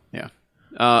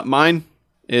 Yeah. Mine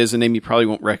is a name you probably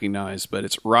won't recognize, but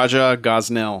it's Raja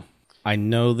Gosnell. I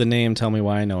know the name. Tell me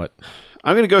why I know it.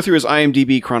 I'm going to go through his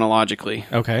IMDb chronologically.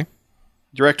 Okay.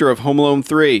 Director of Home Alone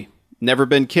 3, Never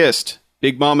Been Kissed,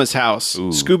 Big Mama's House,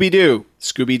 Scooby-Doo,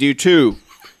 Scooby-Doo 2,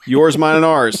 Yours, Mine, and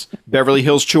Ours, Beverly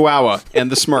Hills Chihuahua, and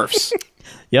The Smurfs.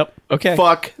 Yep. Okay.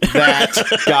 Fuck that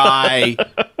guy.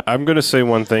 I'm going to say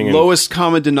one thing. And Lowest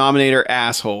common denominator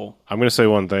asshole. I'm going to say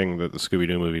one thing that the Scooby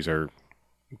Doo movies are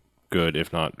good,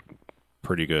 if not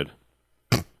pretty good.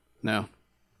 No.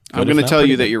 Good I'm if going to not tell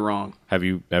pretty you that good. you're wrong. Have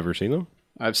you ever seen them?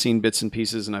 I've seen bits and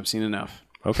pieces, and I've seen enough.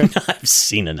 Okay. I've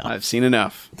seen enough. I've seen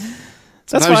enough. That's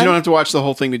Sometimes fine. you don't have to watch the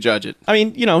whole thing to judge it. I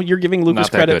mean, you're giving Lucas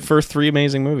Not that credit good. for 3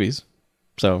 amazing movies.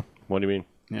 So What do you mean?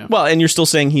 Yeah. Well, and you're still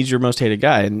saying he's your most hated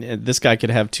guy, and this guy could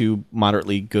have 2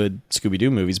 moderately good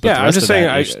Scooby-Doo movies, but the I'm rest just of saying,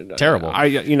 that is terrible. I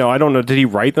don't know. Did he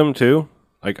write them too?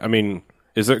 Like, I mean,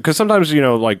 is there, because sometimes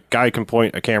like guy can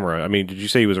point a camera. I mean, did you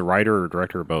say he was a writer or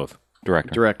director or both?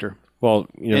 Director. Well,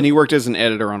 And he worked as an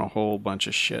editor on a whole bunch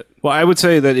of shit. well, I would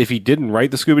say that if he didn't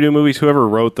write the Scooby-Doo movies, whoever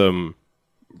wrote them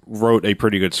wrote a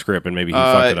pretty good script, and maybe he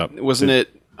fucked it up. Wasn't it?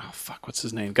 Oh fuck! What's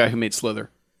his name? Guy who made Slither.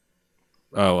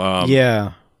 Oh,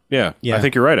 yeah. yeah. Yeah. I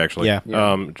think you're right. Actually, Yeah.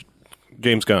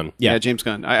 James Gunn. Yeah. James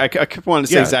Gunn. I kept wanting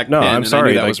to say Zach no, Penn, I'm and sorry.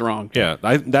 I knew that like, was wrong. Yeah,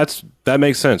 that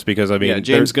makes sense because I mean, Yeah,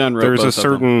 James Gunn wrote there's both a of them.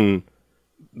 certain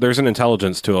there's an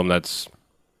intelligence to him that's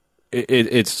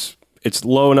it's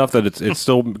low enough that it's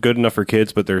still good enough for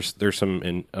kids, but there's some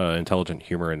intelligent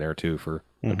humor in there too for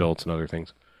adults and other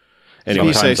things. Anyway,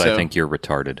 You say Sometimes so. I think you're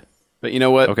retarded. But you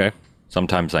know what? okay,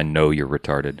 Sometimes I know you're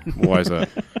retarded. why is that?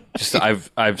 Just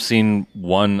I've seen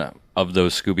one of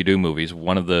those Scooby Doo movies,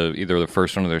 one of the either the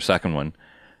first one or the second one,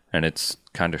 and it's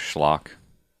kind of schlock.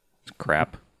 It's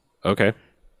crap. Okay.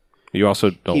 You also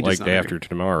don't He does like not Day agree. After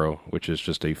Tomorrow, which is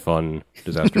just a fun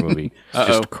disaster movie. It's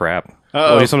just crap.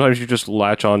 Well, sometimes you just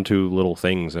latch on to little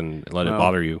things and let it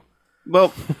bother you.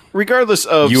 Well, regardless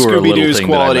of You were a Scooby little Doo's thing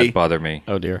that I quality, let bother me.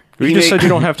 Oh, dear. You He just made- said you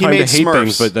don't have he time to made hate Smurfs.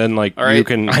 things, but then like All right? you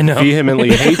can I know.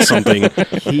 vehemently hate something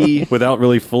without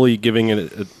really fully giving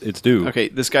it its due. okay,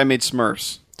 this guy made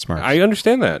Smurfs. Smart. I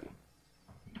understand that.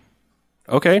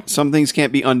 Okay, Some things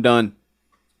can't be undone.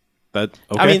 that.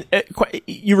 Okay. I mean,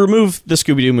 you remove the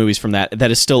Scooby-Doo movies from that.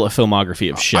 That is still a filmography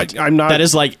of shit. I'm not- That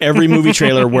is like every movie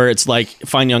trailer where it's like,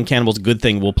 Fine Young Cannibals, Good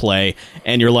Thing will play,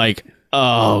 and you're like,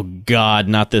 oh, God,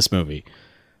 not this movie.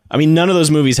 I mean, none of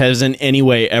those movies has in any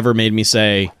way ever made me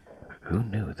say, Who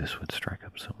knew this would strike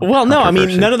up so much well, no, I mean,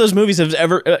 controversy? none of those movies have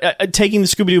ever, taking the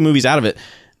Scooby-Doo movies out of it.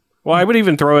 well, I would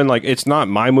even throw in like it's not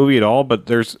my movie at all, but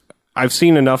I've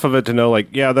seen enough of it to know like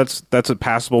yeah, that's a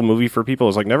passable movie for people.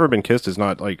 It's like Never Been Kissed is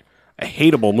not like a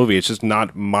hateable movie. It's just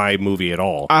not my movie at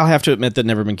all. I'll have to admit that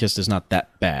Never Been Kissed is not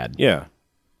that bad. Yeah,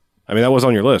 I mean that was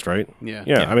on your list, right? Yeah.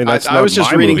 yeah. Yeah. I mean that's I not was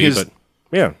just my reading movie, his- but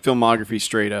yeah. Filmography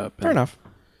straight up. Fair enough.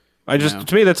 I just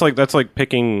to me that's like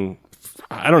picking.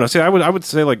 I don't know. See, I would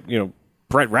say like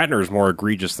Brett Ratner is more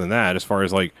egregious than that as far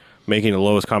as like making the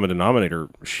lowest common denominator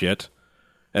shit,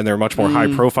 and they're much more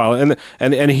high profile.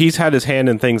 And he's had his hand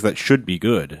in things that should be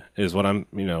good. Is what I'm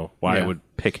why I Yeah. would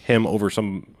pick him over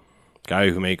some guy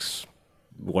who makes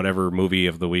whatever movie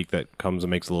of the week that comes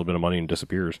and makes a little bit of money and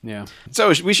disappears. Yeah.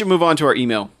 So we should move on to our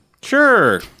email.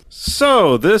 Sure.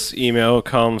 So this email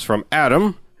comes from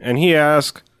Adam, and he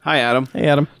asks. Hi, Adam. Hey,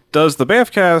 Adam. Does the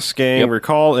Bamfcast gang Yep.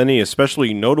 recall any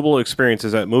especially notable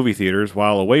experiences at movie theaters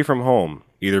while away from home,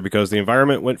 either because the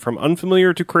environment went from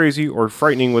unfamiliar to crazy or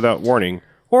frightening without warning,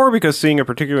 or because seeing a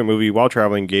particular movie while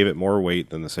traveling gave it more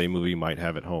weight than the same movie might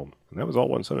have at home? And that was all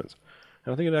one sentence.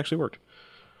 And I think it actually worked.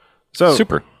 So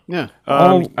Super. Yeah.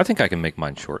 I think I can make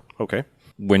mine short. Okay.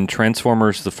 When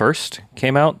Transformers the first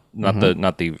came out, not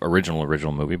the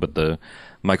original movie, but the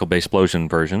Michael Bay explosion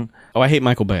version. Oh, I hate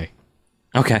Michael Bay.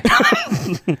 Okay,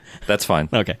 that's fine.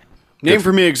 Okay. Name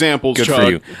for me examples, Good Chuck. for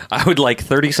you. I would like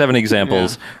 37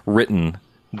 examples written,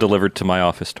 delivered to my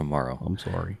office tomorrow. I'm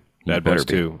sorry. Bad better Boys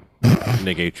be. 2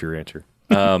 negates your answer.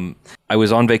 I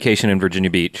was on vacation in Virginia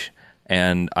Beach,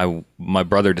 and my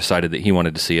brother decided that he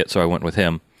wanted to see it, so I went with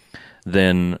him.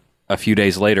 Then a few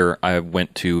days later, I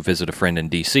went to visit a friend in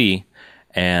D.C.,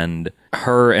 and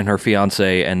her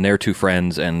fiance and their 2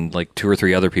 friends and like 2 or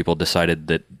 3 other people decided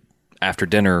that after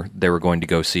dinner they were going to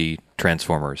go see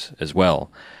Transformers as well.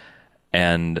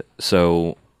 And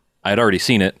so I had already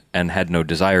seen it and had no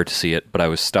desire to see it, but I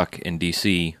was stuck in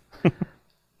D.C.,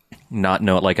 I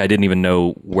didn't even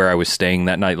know where I was staying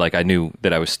that night. Like I knew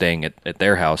that I was staying at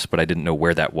their house, but I didn't know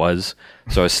where that was.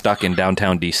 So I was stuck in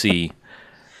downtown D.C.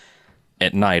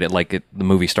 at night the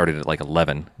movie started at like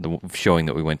 11, the showing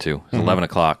that we went to. It was 11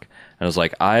 o'clock. And I was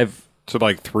like, So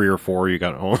like 3 or 4 you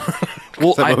got home.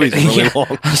 well, That movie's really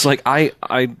long. I was like,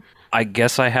 I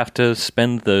guess I have to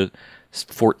spend the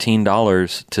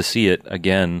 $14 to see it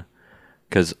again,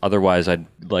 because otherwise I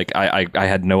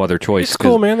had no other choice. It's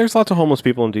cool, man. There's lots of homeless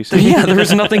people in D.C. Yeah, there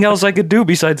was nothing else I could do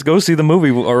besides go see the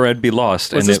movie, or I'd be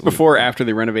lost. Was And this it- before or after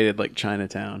they renovated like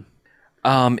Chinatown?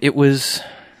 It was.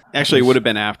 Actually, it would have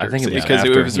been after. I think it was because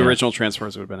after, it was the yeah. original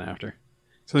Transformers. It would have been after.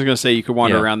 So I was going to say you could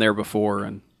wander Yeah. around there before,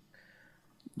 and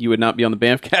you would not be on the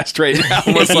Bamfcast right now.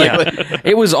 Most likely. Yeah.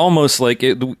 It was almost like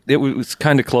it was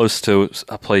kind of close to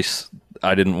a place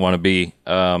I didn't want to be,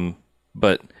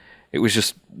 but it was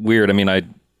just weird. I mean,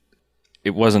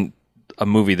 it wasn't a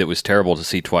movie that was terrible to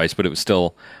see twice, but it was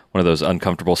still one of those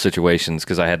uncomfortable situations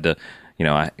because I had to,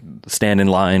 I stand in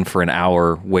line for an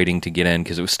hour waiting to get in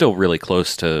because it was still really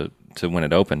close to when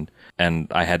it opened. And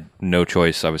I had no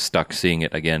choice. I was stuck seeing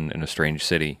it again in a strange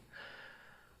city.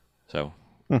 So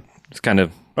it's kind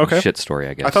of a shit story,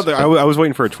 I guess. I thought that I was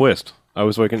waiting for a twist. I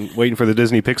was waiting for the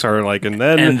Disney Pixar, and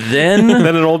then then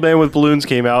an old man with balloons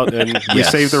came out and we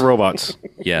saved the robots.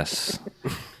 Yes.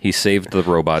 He saved the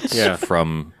robots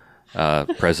from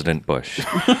President Bush.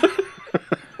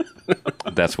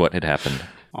 That's what had happened.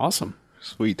 Awesome.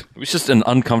 Sweet. It was just an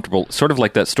uncomfortable, sort of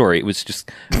like that story. It was just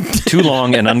too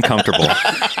long and uncomfortable.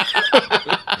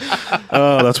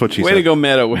 Oh, that's what she Way said. to go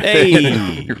meta with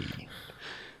it.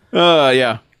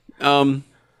 Yeah.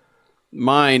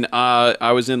 Mine,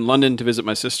 I was in London to visit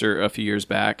my sister a few years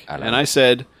back, and I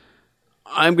said,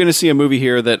 I'm going to see a movie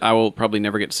here that I will probably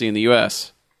never get to see in the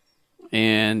U.S.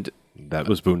 And That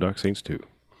was Boondock Saints 2.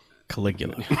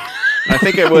 Caligula. I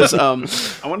think it was,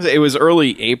 I want to say it was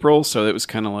early April, so it was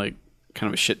kind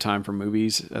of a shit time for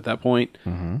movies at that point.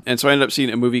 And so I ended up seeing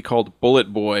a movie called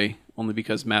Bullet Boy, only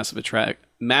because Massive Attack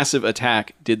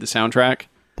did the soundtrack.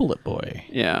 Bullet Boy.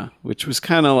 Yeah, which was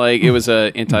kind of like, it was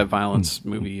a anti-violence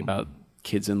movie about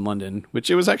kids in London, which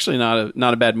it was actually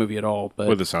not a bad movie at all. But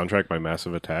With a soundtrack by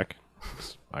Massive Attack.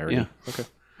 Irony. Yeah. Okay.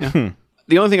 yeah.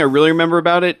 The only thing I really remember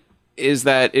about it is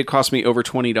that it cost me over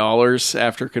 $20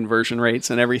 after conversion rates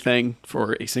and everything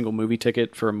for a single movie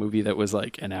ticket for a movie that was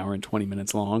like an hour and 20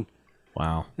 minutes long.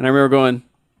 Wow. And I remember going,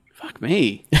 fuck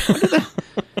me.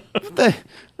 What the?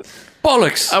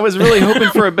 Bollocks! I was really hoping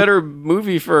for a better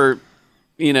movie for,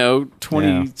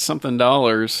 20-something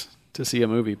dollars to see a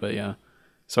movie. But yeah.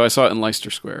 So I saw it in Leicester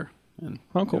Square. And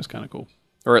it was kind of cool.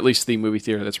 Or at least the movie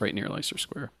theater that's right near Leicester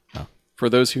Square. Oh. For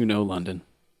those who know London.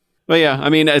 But yeah, I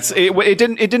mean, it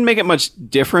didn't make it much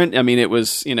different. I mean, it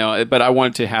was, but I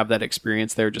wanted to have that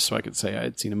experience there just so I could say I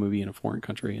had seen a movie in a foreign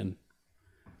country. And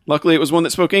luckily it was one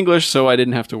that spoke English, so I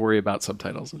didn't have to worry about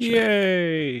subtitles and shit.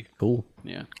 Yay! Cool.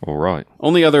 Yeah. All right.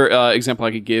 Only other example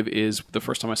I could give is the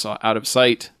first time I saw Out of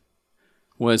Sight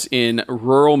was in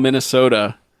rural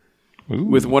Minnesota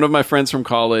with one of my friends from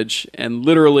college and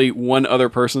literally one other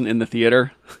person in the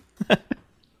theater.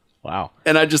 Wow.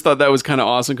 And I just thought that was kind of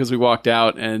awesome because we walked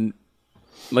out and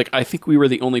I think we were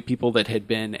the only people that had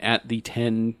been at the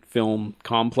 10 film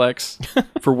complex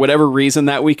for whatever reason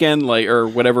that weekend, or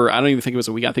whatever. I don't even think it was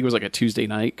a weekend. I think it was like a Tuesday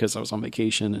night because I was on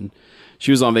vacation and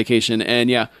she was on vacation. And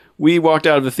yeah, we walked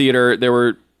out of the theater. There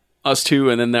were us two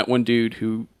and then that one dude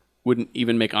who wouldn't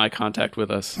even make eye contact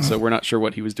with us. So we're not sure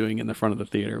what he was doing in the front of the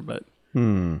theater, but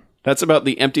that's about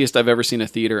the emptiest I've ever seen a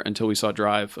theater until we saw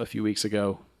Drive a few weeks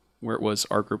ago, where it was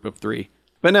our group of three.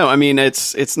 But no, I mean,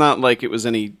 it's not like it was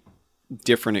any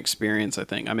different experience, I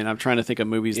think. I mean, I'm trying to think of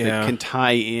movies that can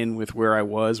tie in with where I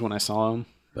was when I saw them.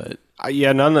 But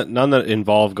none that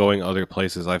involve going other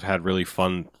places. I've had really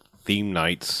fun theme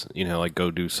nights, like go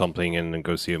do something and then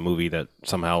go see a movie that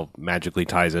somehow magically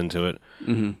ties into it.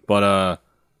 Mm-hmm. But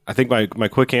I think my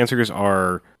quick answers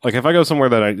are, if I go somewhere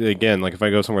that I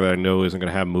know isn't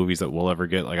going to have movies that we'll ever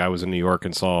get. Like I was in New York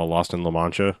and saw Lost in La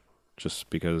Mancha, just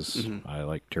because I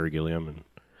like Terry Gilliam and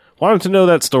wanted to know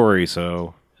that story.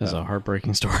 So it's a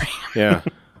heartbreaking story. Yeah,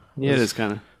 yeah, it is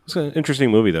kind of. It's an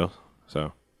interesting movie though.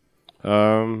 So,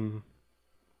 and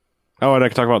I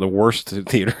can talk about the worst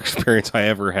theater experience I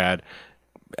ever had.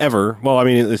 Ever. Well, I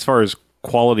mean, as far as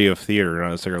quality of theater,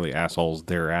 not necessarily assholes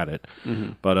there at it.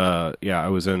 Mm-hmm. But I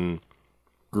was in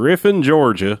Griffin,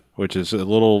 Georgia, which is a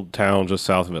little town just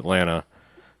south of Atlanta,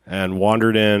 and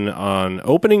wandered in on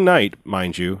opening night,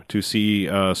 mind you, to see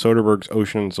Soderbergh's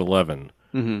Ocean's 11.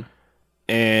 Mm-hmm.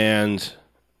 And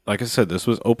like I said, this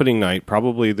was opening night.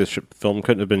 Probably this film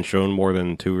couldn't have been shown more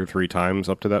than 2 or 3 times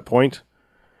up to that point.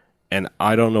 And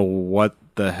I don't know what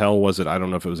the hell was it. I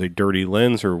don't know if it was a dirty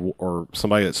lens or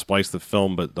somebody that spliced the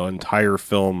film, but the entire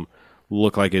film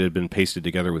looked like it had been pasted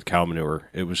together with cow manure.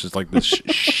 It was just like this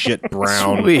shit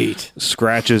brown. Sweet.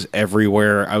 Scratches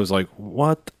everywhere. I was like,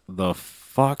 what the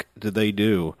fuck did they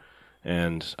do?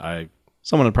 And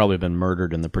someone had probably been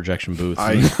murdered in the projection booth.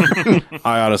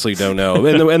 I honestly don't know.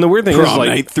 And the weird thing is,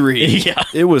 Night 3. Yeah.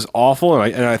 it was awful.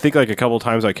 And I think a couple of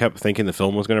times I kept thinking the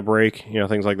film was going to break,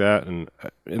 things like that. And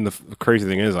the crazy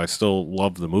thing is, I still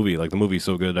loved the movie. Like the movie's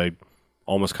so good, I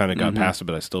almost kind of got past it,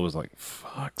 but I still was like,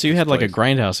 fuck. So you had like a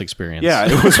Grindhouse experience. Yeah,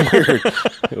 it was weird.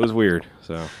 It was weird.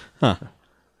 So,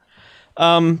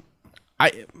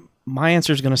 my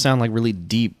answer is going to sound like really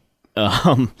deep.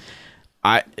 Was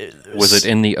it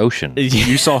in the ocean?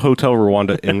 you saw Hotel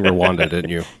Rwanda in Rwanda, didn't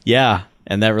you? Yeah,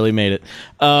 and that really made it.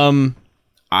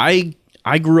 I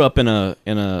I grew up on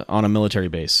a military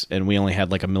base, and we only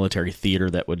had like a military theater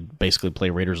that would basically play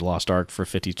Raiders of the Lost Ark for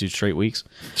 52 straight weeks.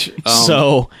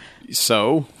 So that's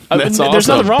there's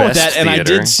awesome. nothing wrong with best that, and I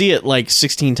theater. did see it like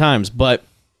 16 times. But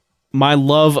my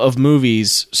love of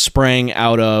movies sprang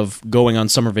out of going on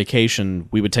summer vacation.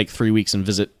 We would take 3 weeks and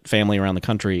visit family around the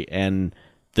country, and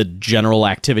the general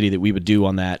activity that we would do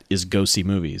on that is go see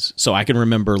movies. So I can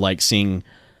remember like seeing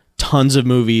tons of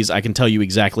movies. I can tell you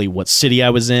exactly what city I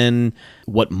was in,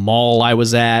 what mall I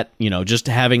was at, just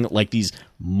having like these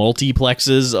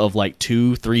multiplexes of like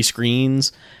 2-3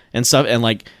 screens and stuff, and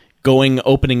like going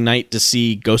opening night to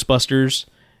see Ghostbusters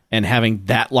and having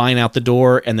that line out the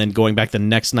door, and then going back the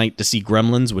next night to see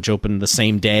Gremlins, which opened the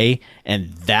same day, and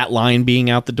that line being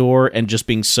out the door, and just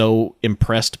being so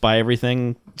impressed by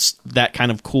everything. That kind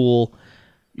of cool,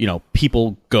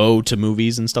 people go to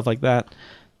movies and stuff like that.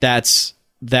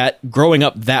 That growing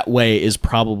up that way is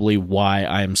probably why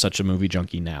I am such a movie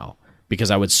junkie now,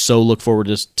 because I would so look forward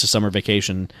to summer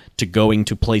vacation, to going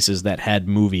to places that had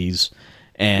movies,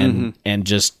 and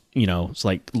just it's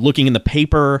like looking in the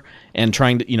paper and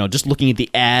trying to just looking at the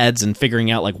ads and figuring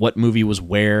out like what movie was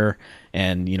where,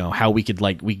 and how we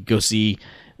could go see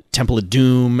Temple of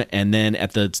Doom, and then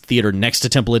at the theater next to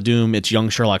Temple of Doom it's Young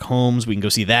Sherlock Holmes. We can go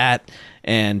see that,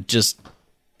 and just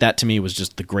that to me was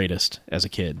just the greatest as a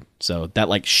kid. So that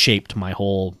like shaped my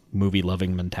whole movie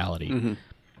loving mentality.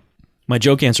 My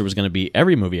joke answer was going to be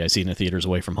every movie I see in the theater is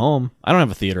away from home. I don't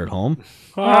have a theater at home.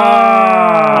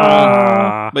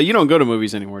 But you don't go to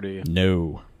movies anymore, do you?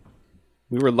 No.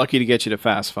 We were lucky to get you to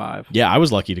Fast Five. Yeah, I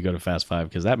was lucky to go to Fast Five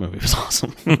because that movie was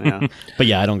awesome. Yeah. But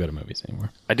yeah, I don't go to movies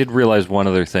anymore. I did realize one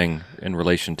other thing in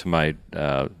relation to my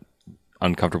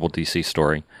uncomfortable DC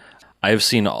story. I have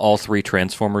seen all 3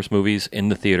 Transformers movies in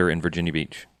the theater in Virginia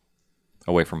Beach,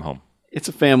 away from home. It's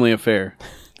a family affair.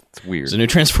 It's weird. There's a new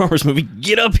Transformers movie.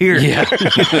 Get up here. Yeah.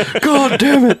 God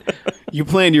damn it. You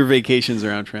plan your vacations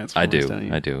around Transformers, I do. don't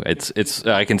you? I do. It's.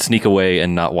 I can sneak away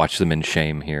and not watch them in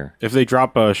shame here. If they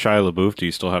drop Shia LaBeouf, do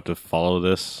you still have to follow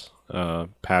this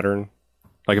pattern?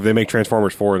 Like if they make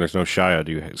Transformers 4 and there's no Shia,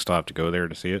 do you still have to go there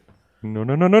to see it? No. I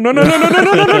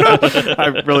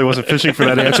really wasn't fishing for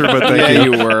that answer, but thank Yeah,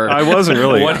 you. you were. I wasn't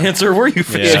really. What answer were you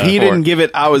fishing If he for? didn't give it,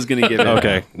 I was going to give it.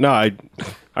 Okay. No,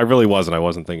 I really wasn't. I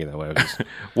wasn't thinking that way. I was just,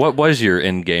 What was your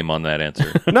end game on that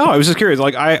answer? no, I was just curious.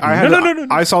 Like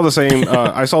I saw the same.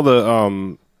 I saw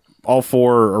the all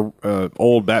 4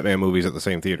 old Batman movies at the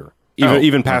same theater.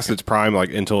 Even past its prime,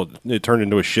 like until it turned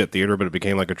into a shit theater, but it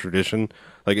became like a tradition.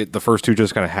 Like the first 2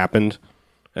 just kind of happened,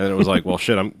 and then it was like, well,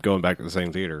 shit, I'm going back to the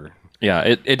same theater.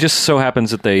 Yeah, it just so happens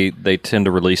that they tend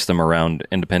to release them around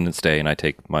Independence Day, and I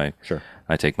take my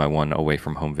one away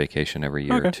from home vacation every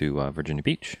year to Virginia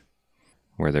Beach,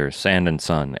 where there's sand and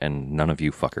sun and none of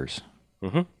you fuckers.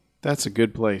 That's a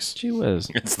good place. Gee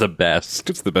whiz. It's the best.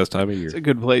 It's the best time of year It's a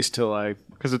good place till I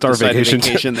because it's our decide to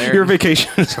vacation. there. Your vacation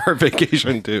is our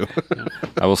vacation too.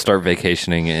 I will start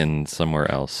vacationing in somewhere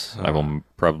else. I will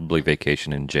probably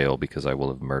vacation in jail because I will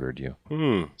have murdered you.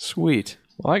 Sweet.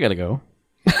 Well, I gotta go.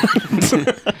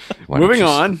 Why Moving don't you-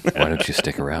 on. Why don't you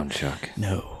stick around, Chuck?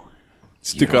 No.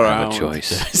 Stick You don't around. have a choice.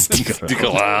 Stick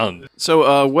around.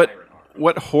 So,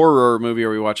 what horror movie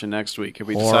are we watching next week? Have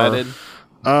we decided?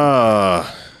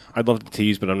 I'd love to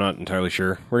tease, but I'm not entirely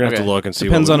sure. We're gonna have Okay. to look and see.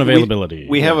 Depends what on availability.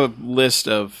 We have a list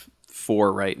of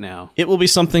 4 right now. It will be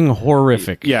something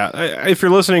horrific. Yeah, if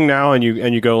you're listening now and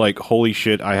you go like, holy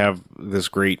shit, I have this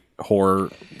great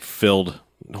horror-filled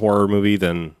horror movie,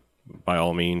 then by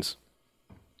all means.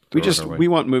 We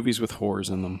want movies with horrors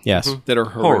in them. Yes. That are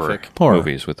horrific. Horror.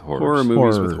 Movies with horrors. Horror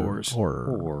movies with horrors.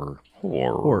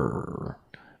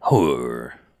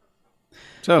 Horror.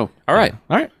 So, All right.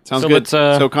 All right. sounds So good. let's,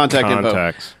 So contact info.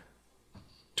 Contacts.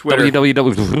 Twitter.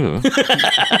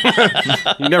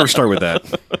 www. You never start with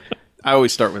that. I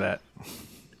always start with that.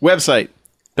 Website.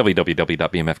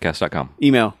 www.bmfcast.com.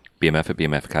 Email.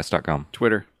 bmf@bmfcast.com.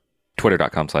 Twitter.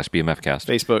 Twitter.com/bmfcast.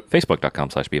 Facebook.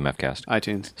 Facebook.com/bmfcast.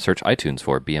 iTunes. Search iTunes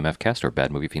for BMFcast or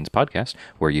Bad Movie Fiends Podcast,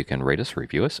 where you can rate us,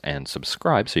 review us, and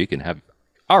subscribe so you can have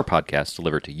our podcast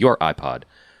delivered to your iPod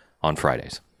on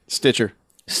Fridays. Stitcher.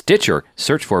 Stitcher,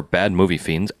 search for Bad Movie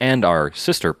Fiends and our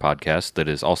sister podcast that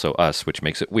is also us, which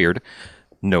makes it weird.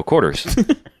 No Quarters.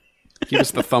 Give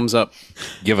us the thumbs up.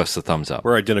 Give us the thumbs up.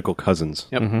 We're identical cousins.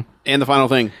 Yep. And the final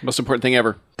thing, most important thing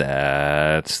ever.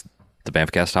 That's the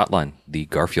Bamfcast hotline, the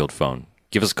Garfield phone.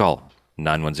 Give us a call,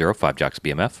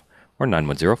 910-5JOCKS-BMF or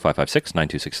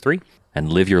 910-556-9263,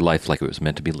 and live your life like it was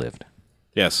meant to be lived.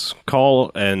 Yes,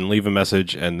 call and leave a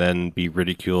message, and then be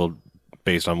ridiculed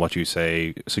based on what you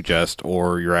say, suggest,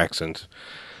 or your accent,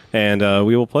 and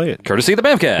we will play it. Courtesy of the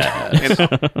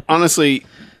Bamfcast. And honestly,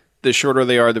 the shorter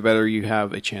they are, the better you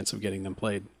have a chance of getting them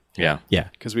played. Yeah. Yeah.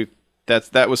 Because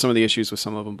that was some of the issues with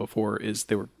some of them before, is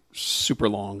they were super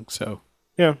long. So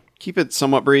Yeah. keep it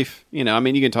somewhat brief. You know, I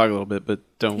mean, you can talk a little bit, but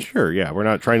don't Sure, yeah. We're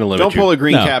not trying to limit don't you. pull a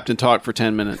green No. cap and talk for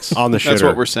 10 minutes On the That's shitter.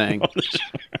 what we're saying.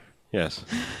 Yes.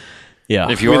 Yeah.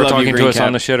 If you We are love you, talking to Green us Cap.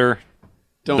 on the shitter,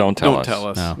 Don't tell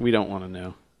us. No. We don't want to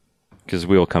know. because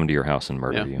we'll come to your house and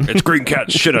murder Yeah. you. It's Green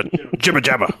Cat shit jibba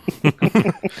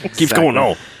jabba. Keeps going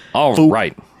on. All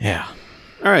right. Yeah.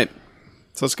 All right.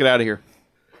 So let's get out of here.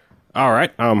 All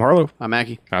right. I'm Harlow. I'm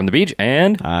Mackie. I'm the Beach,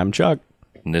 and I'm Chuck.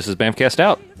 this is Bamfcast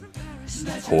out.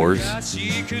 Whores.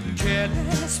 She couldn't care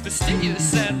less,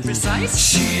 fastidious and precise.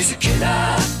 She's a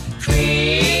killer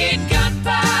queen,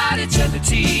 gunpowder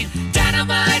gelatine,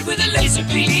 dynamite with a laser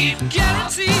beam,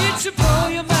 guaranteed to blow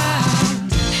your mind.